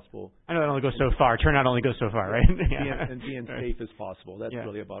quickly as possible. I know it only goes so far. Turnout only goes so far, right? And being safe as possible. That's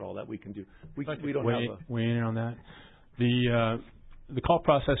really about all that we can do. We don't have weigh in on that. The call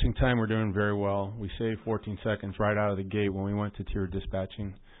processing time we're doing very well. We saved 14 seconds right out of the gate when we went to tier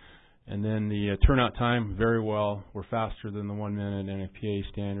dispatching. And then the turnout time, very well. We're faster than the 1 minute NFPA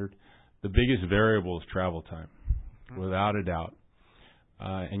standard. The biggest variable is travel time, without a doubt.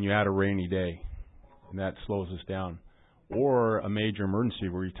 And you add a rainy day, and that slows us down. Or a major emergency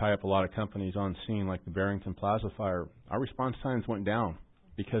where you tie up a lot of companies on scene, like the Barrington Plaza fire. Our response times went down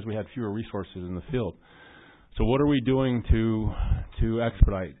because we had fewer resources in the field. So what are we doing to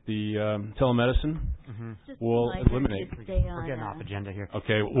expedite the telemedicine? We'll eliminate. We're getting off agenda here.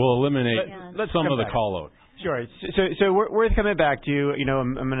 Okay, we'll eliminate some of the call load. Sure. So we're coming back to you.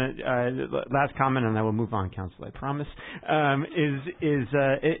 I'm gonna last comment, and I will move on, Council. I promise. Is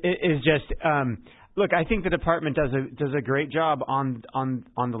just look. I think the department does a great job on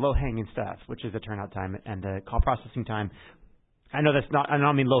the low hanging stuff, which is the turnout time and the call processing time. I know that's not. I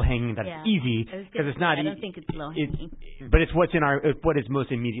don't mean low hanging. That's easy because it's not. I don't think it's low hanging. But it's what is most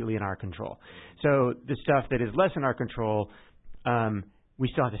immediately in our control. So the stuff that is less in our control, we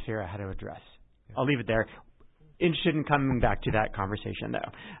still have to figure out how to address. I'll leave it there. Interested in coming back to that conversation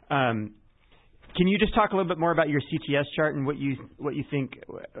though. Can you just talk a little bit more about your CTS chart and what you think?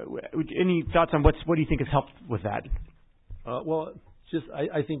 Any thoughts on what do you think has helped with that? Well,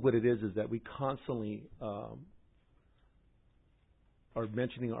 I think what it is that we constantly are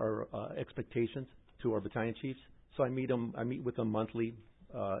mentioning our expectations to our battalion chiefs. So I meet with them monthly,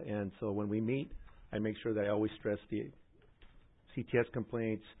 and so when we meet, I make sure that I always stress the CTS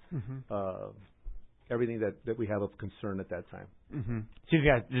complaints, everything that we have of concern at that time. So you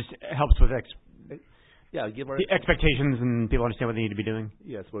guys just helps with give our expectations and people understand what they need to be doing.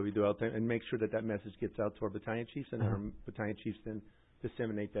 Yes, what we do all the time, and make sure that message gets out to our battalion chiefs, and our battalion chiefs then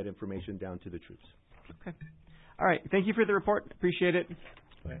disseminate that information down to the troops. Okay. All right. Thank you for the report. Appreciate it.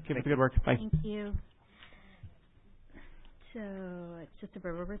 Keep up the good work. Bye. Thank you. So it's just a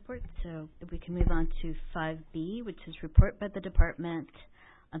verbal report. So if we can move on to 5B, which is report by the department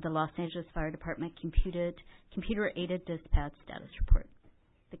of the Los Angeles Fire Department computer-aided dispatch status report,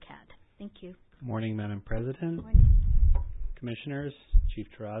 the CAD. Thank you. Good morning, Madam President. Good morning. Commissioners, Chief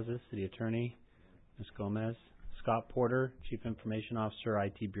Terrazas, City Attorney, Ms. Gomez, Scott Porter, Chief Information Officer,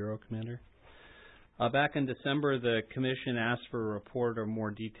 IT Bureau Commander. Back in December, the Commission asked for a report or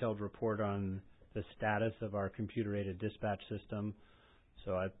more detailed report on the status of our computer-aided dispatch system.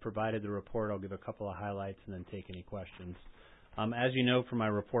 So I've provided the report. I'll give a couple of highlights and then take any questions. As you know from my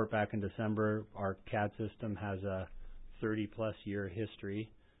report back in December, our CAD system has a 30-plus year history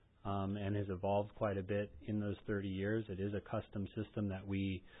and has evolved quite a bit in those 30 years. It is a custom system that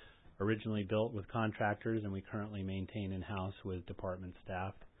we originally built with contractors and we currently maintain in-house with department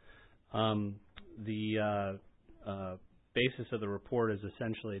staff. The basis of the report is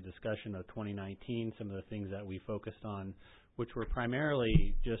essentially a discussion of 2019, some of the things that we focused on, which were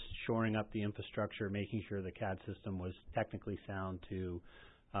primarily just shoring up the infrastructure, making sure the CAD system was technically sound to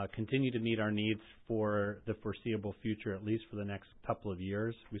continue to meet our needs for the foreseeable future, at least for the next couple of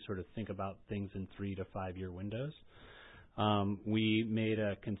years. We sort of think about things in 3 to 5 year windows. We made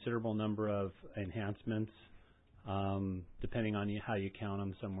a considerable number of enhancements, depending on how you count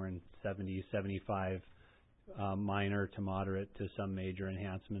them, somewhere in 70, 75 minor to moderate to some major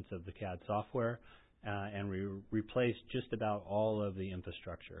enhancements of the CAD software, and we replaced just about all of the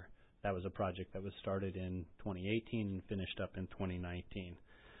infrastructure. That was a project that was started in 2018 and finished up in 2019.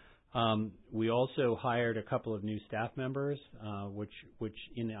 We also hired a couple of new staff members, which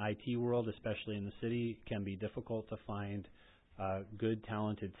in the IT world, especially in the city, can be difficult to find good,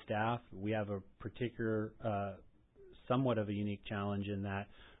 talented staff. We have a particular, somewhat of a unique challenge in that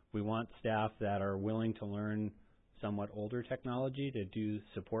we want staff that are willing to learn somewhat older technology to do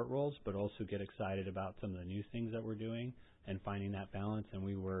support roles, but also get excited about some of the new things that we're doing and finding that balance. And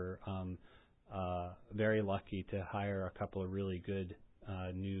we were very lucky to hire a couple of really good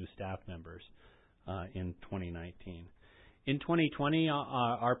new staff members in 2019. In 2020,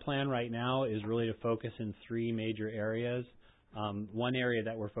 our plan right now is really to focus in 3 major areas. One area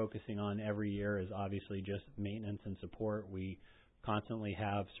that we're focusing on every year is obviously just maintenance and support. We constantly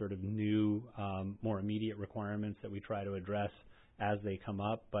have sort of new, more immediate requirements that we try to address as they come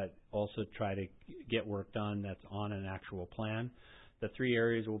up, but also try to get work done that's on an actual plan. The 3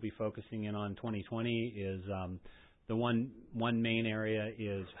 areas we'll be focusing in on 2020 is the one main area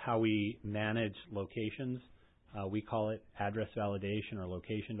is how we manage locations. We call it address validation or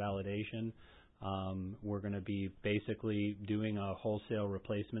location validation. We're going to be basically doing a wholesale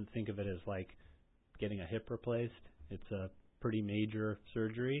replacement. Think of it as like getting a hip replaced. It's a pretty major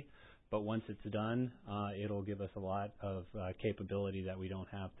surgery, but once it's done, it'll give us a lot of capability that we don't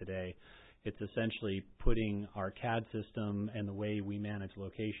have today. It's essentially putting our CAD system and the way we manage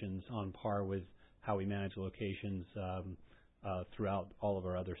locations on par with how we manage locations throughout all of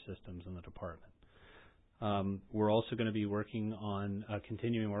our other systems in the department. We're also going to be working on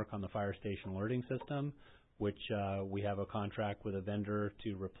continuing work on the fire station alerting system, which we have a contract with a vendor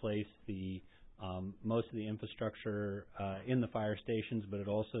to replace the most of the infrastructure in the fire stations, but it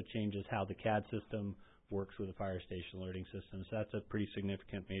also changes how the CAD system works with the fire station alerting system. So that's a pretty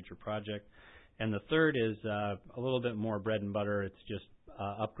significant major project. And the third is a little bit more bread and butter. It's just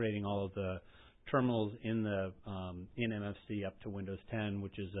upgrading all of the terminals in the in MFC up to Windows 10,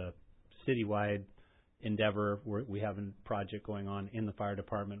 which is a citywide endeavor. We have a project going on in the fire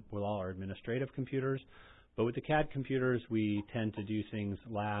department with all our administrative computers. But with the CAD computers, we tend to do things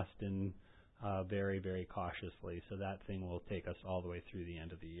last and very, very cautiously. So that thing will take us all the way through the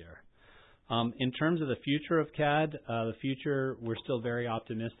end of the year. In terms of the future of CAD, we're still very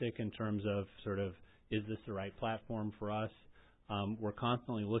optimistic in terms of sort of, is this the right platform for us? We're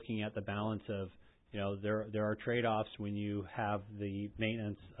constantly looking at the balance of, there are trade-offs when you have the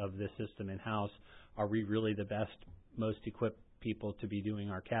maintenance of this system in-house. Are we really the best, most equipped people to be doing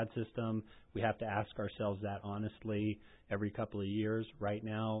our CAD system? We have to ask ourselves that honestly every couple of years. Right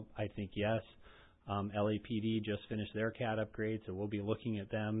now, I think yes. LAPD just finished their CAD upgrade, so we'll be looking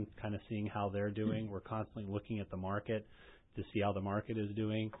at them, kind of seeing how they're doing. We're constantly looking at the market to see how the market is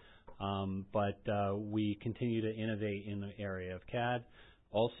doing. But we continue to innovate in the area of CAD.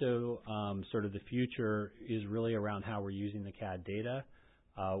 Also, sort of the future is really around how we're using the CAD data.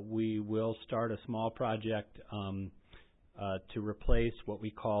 We will start a small project to replace what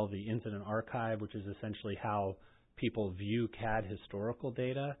we call the incident archive, which is essentially how people view CAD historical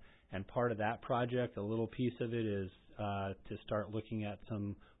data. And part of that project, a little piece of it is to start looking at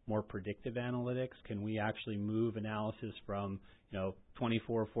some more predictive analytics. Can we actually move analysis from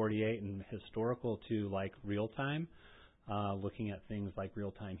 24/48 and historical to like real time, looking at things like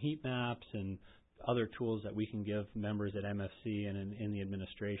real time heat maps and other tools that we can give members at MFC and in the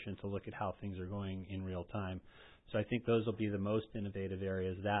administration to look at how things are going in real time. So I think those will be the most innovative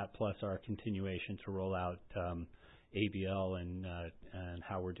areas, that plus our continuation to roll out ABL and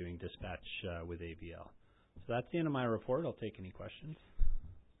how we're doing dispatch with ABL. So that's the end of my report. I'll take any questions.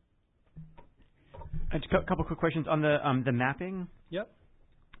 Just a couple quick questions on the mapping. Yep.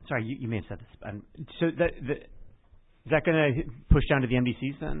 Sorry, you may have said this. So is that going to push down to the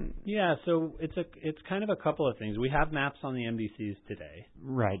MDCs then? Yeah. So it's kind of a couple of things. We have maps on the MDCs today.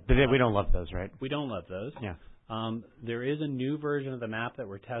 Right, but we don't love those, right? We don't love those. Yeah. There is a new version of the map that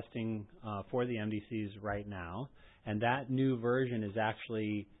we're testing for the MDCs right now, and that new version is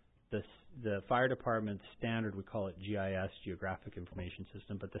actually the fire department's standard. We call it GIS, Geographic Information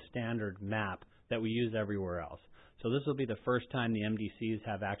System, but the standard map that we use everywhere else. So this will be the first time the MDCs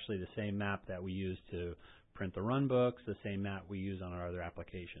have actually the same map that we use to print the run books, the same map we use on our other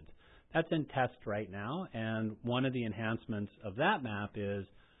applications. That's in test right now, and one of the enhancements of that map is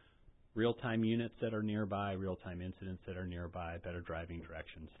real-time units that are nearby, real-time incidents that are nearby, better driving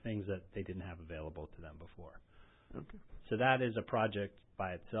directions, things that they didn't have available to them before. Okay. So that is a project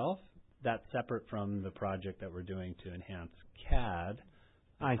by itself. That's separate from the project that we're doing to enhance CAD,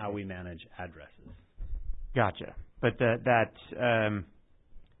 how we manage addresses. Gotcha. But that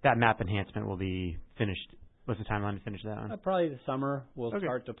map enhancement will be finished. What's the timeline to finish that one? Probably the summer. We'll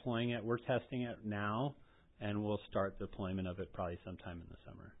start deploying it. We're testing it now, and we'll start deployment of it probably sometime in the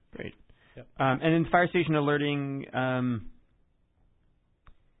summer. Great. Yep. And then fire station alerting.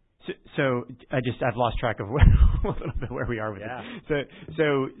 So I've lost track of a little bit where we are with it.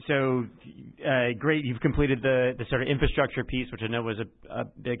 So great. You've completed the sort of infrastructure piece, which I know was a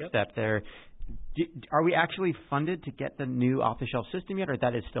big step there. Are we actually funded to get the new off-the-shelf system yet, or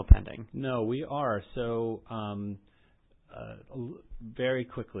that is still pending? No, we are. So very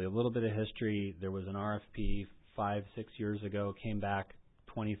quickly, a little bit of history. There was an RFP 5-6 years ago, came back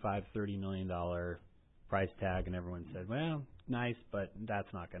 $25-30 million price tag, and everyone said, well, nice, but that's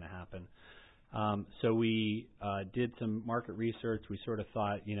not going to happen. So we did some market research. We sort of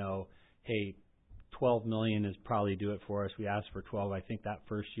thought, hey, $12 million is probably do it for us. We asked for 12. I think that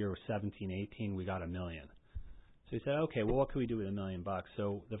first year was 17, 18. We got $1 million. So we said, okay, well, what can we do with $1 million?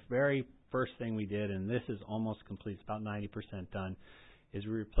 So the very first thing we did, and this is almost complete, it's about 90% done, is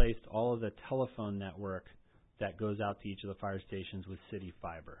we replaced all of the telephone network that goes out to each of the fire stations with city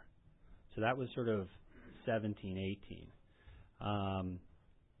fiber. So that was sort of 17, 18,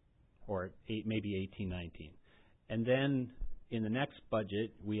 or maybe 18, 19. And then in the next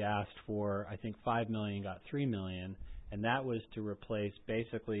budget, we asked for, I think, $5 million, got $3 million, and that was to replace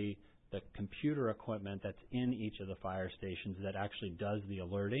basically the computer equipment that's in each of the fire stations that actually does the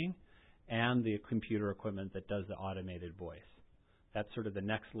alerting and the computer equipment that does the automated voice. That's sort of the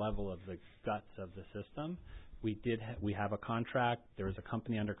next level of the guts of the system. We have a contract. There is a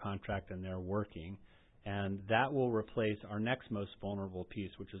company under contract, and they're working. And that will replace our next most vulnerable piece,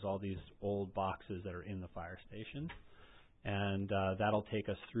 which is all these old boxes that are in the fire station. And that'll take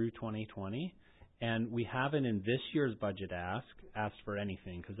us through 2020. And we haven't in this year's budget asked for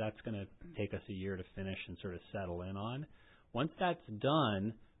anything, because that's going to take us a year to finish and sort of settle in on. Once that's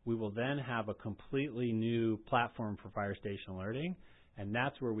done, we will then have a completely new platform for fire station alerting, and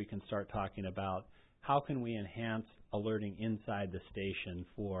that's where we can start talking about how can we enhance alerting inside the station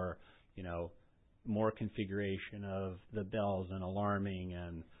for, more configuration of the bells and alarming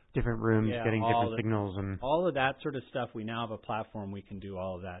and different rooms, getting different signals and all of that sort of stuff. We now have a platform we can do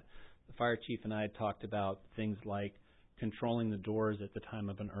all of that. The fire chief and I had talked about things like controlling the doors at the time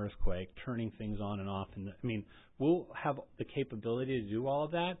of an earthquake, turning things on and off. We'll have the capability to do all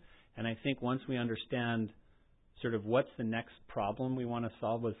of that. And I think once we understand sort of what's the next problem we want to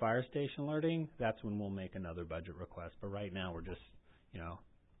solve with fire station alerting, that's when we'll make another budget request. But right now we're just,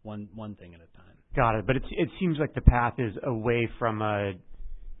 one thing at a time. Got it. But it seems like the path is away from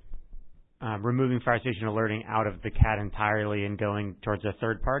removing fire station alerting out of the CAD entirely and going towards a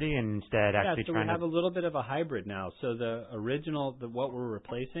third party, and instead actually so trying we have a little bit of a hybrid now. So the original, what we're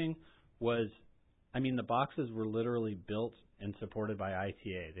replacing was, the boxes were literally built and supported by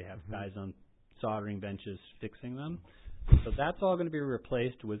ITA. They have guys on soldering benches fixing them. So that's all going to be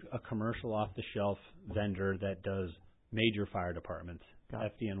replaced with a commercial off-the-shelf vendor that does major fire departments,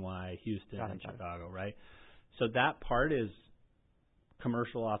 FDNY, Houston, and Chicago, right? So that part is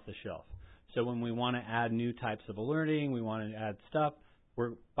commercial off-the-shelf. So when we want to add new types of alerting, we want to add stuff,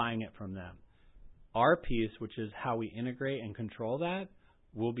 we're buying it from them. Our piece, which is how we integrate and control that,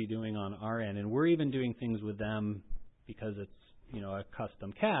 we'll be doing on our end. And we're even doing things with them because it's, a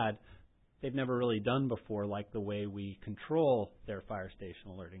custom CAD they've never really done before, like the way we control their fire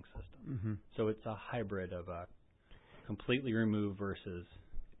station alerting system. So it's a hybrid of a completely remove versus...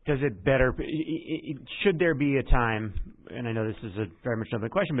 Does it better, should there be a time, and I know this is very much another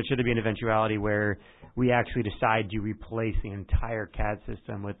question, but should there be an eventuality where we actually decide to replace the entire CAD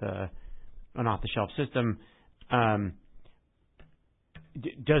system with an off-the-shelf system?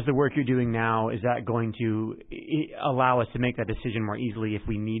 Does the work you're doing now, is that going to allow us to make that decision more easily if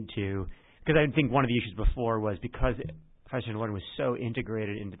we need to? Because I think one of the issues before was because fire station alerting was so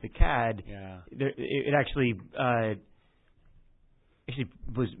integrated into the CAD, it actually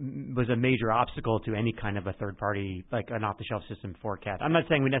was a major obstacle to any kind of a third party, like an off the shelf system for CAD. I'm not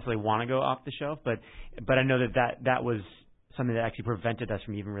saying we necessarily want to go off the shelf, but I know that was something that actually prevented us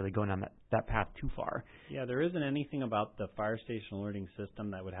from even really going on that path too far. Yeah, there isn't anything about the fire station alerting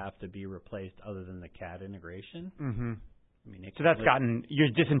system that would have to be replaced other than the CAD integration. So that's you're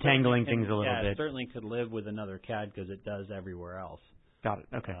disentangling things a little bit. It certainly could live with another CAD because it does everywhere else. Got it.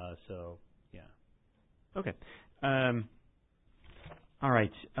 Okay. Okay. All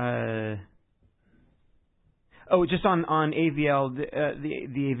right. Just on AVL,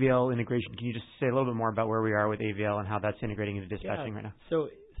 the AVL integration, can you just say a little bit more about where we are with AVL and how that's integrating into dispatching right now? So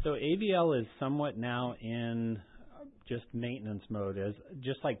AVL is somewhat now in just maintenance mode,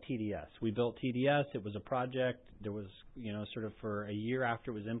 just like TDS. We built TDS. It was a project. There was, sort of for a year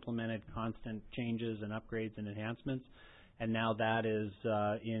after it was implemented, constant changes and upgrades and enhancements. And now that is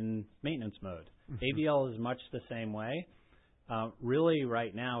in maintenance mode. AVL is much the same way. Really,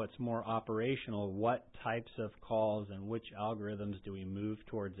 right now, it's more operational. What types of calls and which algorithms do we move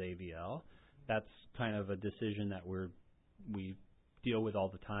towards AVL? That's kind of a decision that we deal with all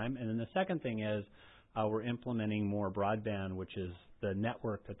the time. And then the second thing is we're implementing more broadband, which is the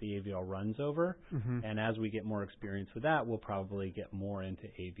network that the AVL runs over. And as we get more experience with that, we'll probably get more into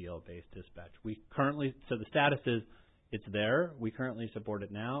AVL-based dispatch. So the status is it's there. We currently support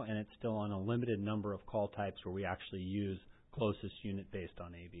it now, and it's still on a limited number of call types where we actually use closest unit based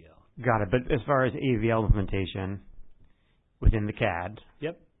on AVL. Got it. But as far as AVL implementation within the CAD.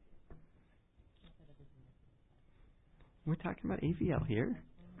 Yep. We're talking about AVL here.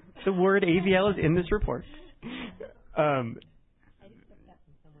 The word AVL is in this report. Oh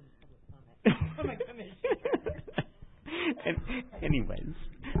my goodness. Anyways,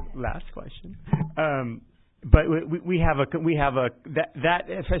 last question. But we have that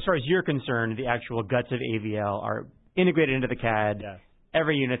as far as you're concerned, the actual guts of AVL are integrated into the CAD. Yes.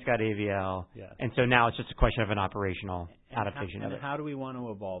 Every unit's got AVL. Yes. And so now it's just a question of an operational adaptation of it. And how do we want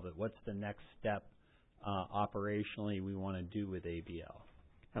to evolve it? What's the next step operationally we want to do with AVL?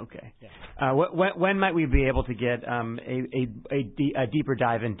 Okay. Yeah. When might we be able to get a deeper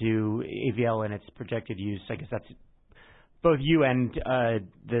dive into AVL and its projected use? I guess that's both you and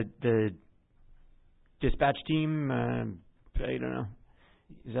the dispatch team. I don't know.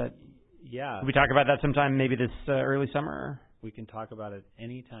 Is that? Yeah. Can we talk about that sometime? Maybe this early summer. We can talk about it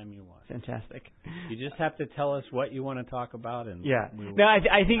anytime you want. Fantastic. You just have to tell us what you want to talk about, and yeah. No,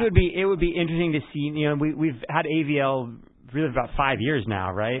 I think it would be interesting to see. You know, we've had AVL really about 5 years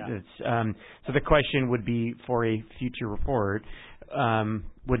now, right? Yeah. It's so the question would be for a future report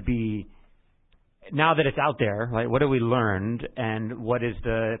would be, now that it's out there, right? What have we learned, and what is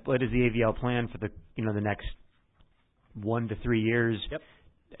the AVL plan for the next 1 to 3 years? Yep.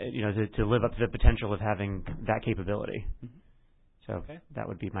 To live up to the potential of having that capability. Mm-hmm. So okay. That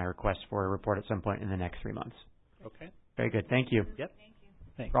would be my request for a report at some point in the next 3 months. Okay. Very good. Thank you. Yep. Thank you.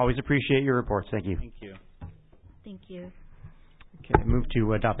 Thanks. Always appreciate your reports. Thank you. Thank you. Thank you. Okay. Move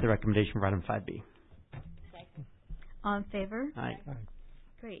to adopt the recommendation for item 5B. All in favor? Aye. Aye.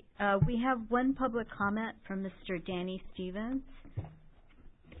 Great. We have one public comment from Mr. Danny Stevens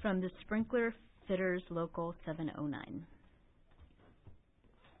from the Sprinkler Fitters Local 709.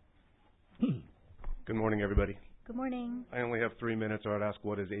 Good morning, everybody. Good morning. I only have 3 minutes, or I'd ask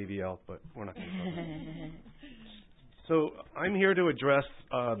what is AVL, but we're not going to talk about that. So I'm here to address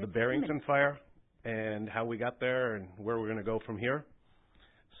the Barrington fire and how we got there and where we're going to go from here.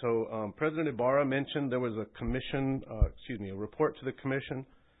 So President Ibarra mentioned there was a report to the commission.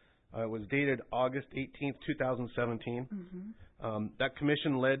 It was dated August 18th, 2017. Mm-hmm. That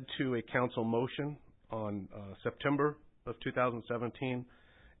commission led to a council motion on September of 2017.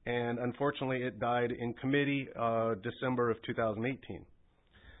 And unfortunately, it died in committee December of 2018.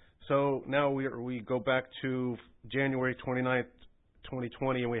 So now we go back to January 29th,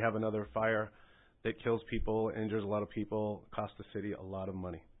 2020, and we have another fire that kills people, injures a lot of people, costs the city a lot of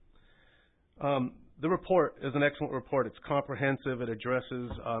money. The report is an excellent report. It's comprehensive. It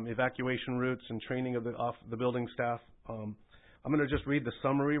addresses evacuation routes and training of the building staff. I'm going to just read the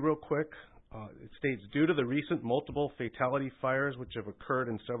summary real quick. It states, due to the recent multiple fatality fires which have occurred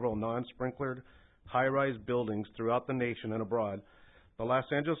in several non-sprinklered high-rise buildings throughout the nation and abroad, the Los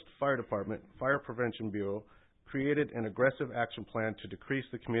Angeles Fire Department Fire Prevention Bureau created an aggressive action plan to decrease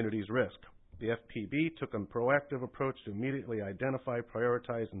the community's risk. The FPB took a proactive approach to immediately identify,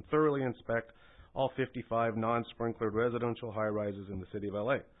 prioritize, and thoroughly inspect all 55 non-sprinklered residential high-rises in the city of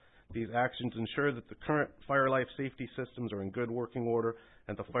LA. These actions ensure that the current fire life safety systems are in good working order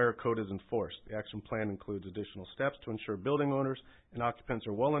and the fire code is enforced. The action plan includes additional steps to ensure building owners and occupants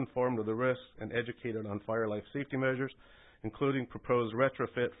are well informed of the risks and educated on fire life safety measures, including proposed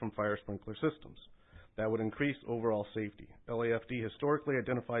retrofit from fire sprinkler systems. That would increase overall safety. LAFD historically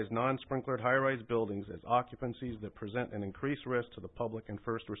identifies non-sprinklered high-rise buildings as occupancies that present an increased risk to the public and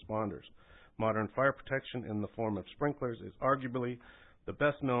first responders. Modern fire protection in the form of sprinklers is arguably the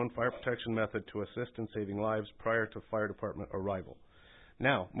best-known fire protection method to assist in saving lives prior to fire department arrival.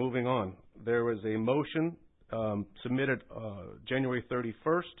 Now, moving on, there was a motion submitted January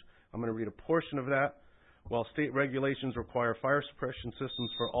 31st. I'm going to read a portion of that. While state regulations require fire suppression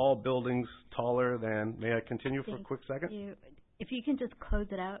systems for all buildings taller than, may I continue for a quick second? If you can just close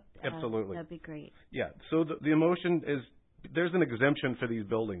it out, absolutely, that'd be great. Yeah. So the motion is there's an exemption for these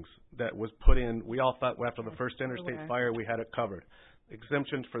buildings that was put in. We all thought after the first interstate fire we had it covered.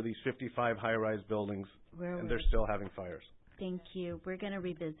 Exemption for these 55 high-rise buildings, and they're still having fires. Thank you. We're going to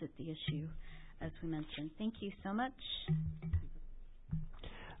revisit the issue, as we mentioned. Thank you so much.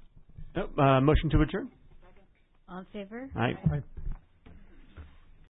 Motion to adjourn. All in favor? Aye.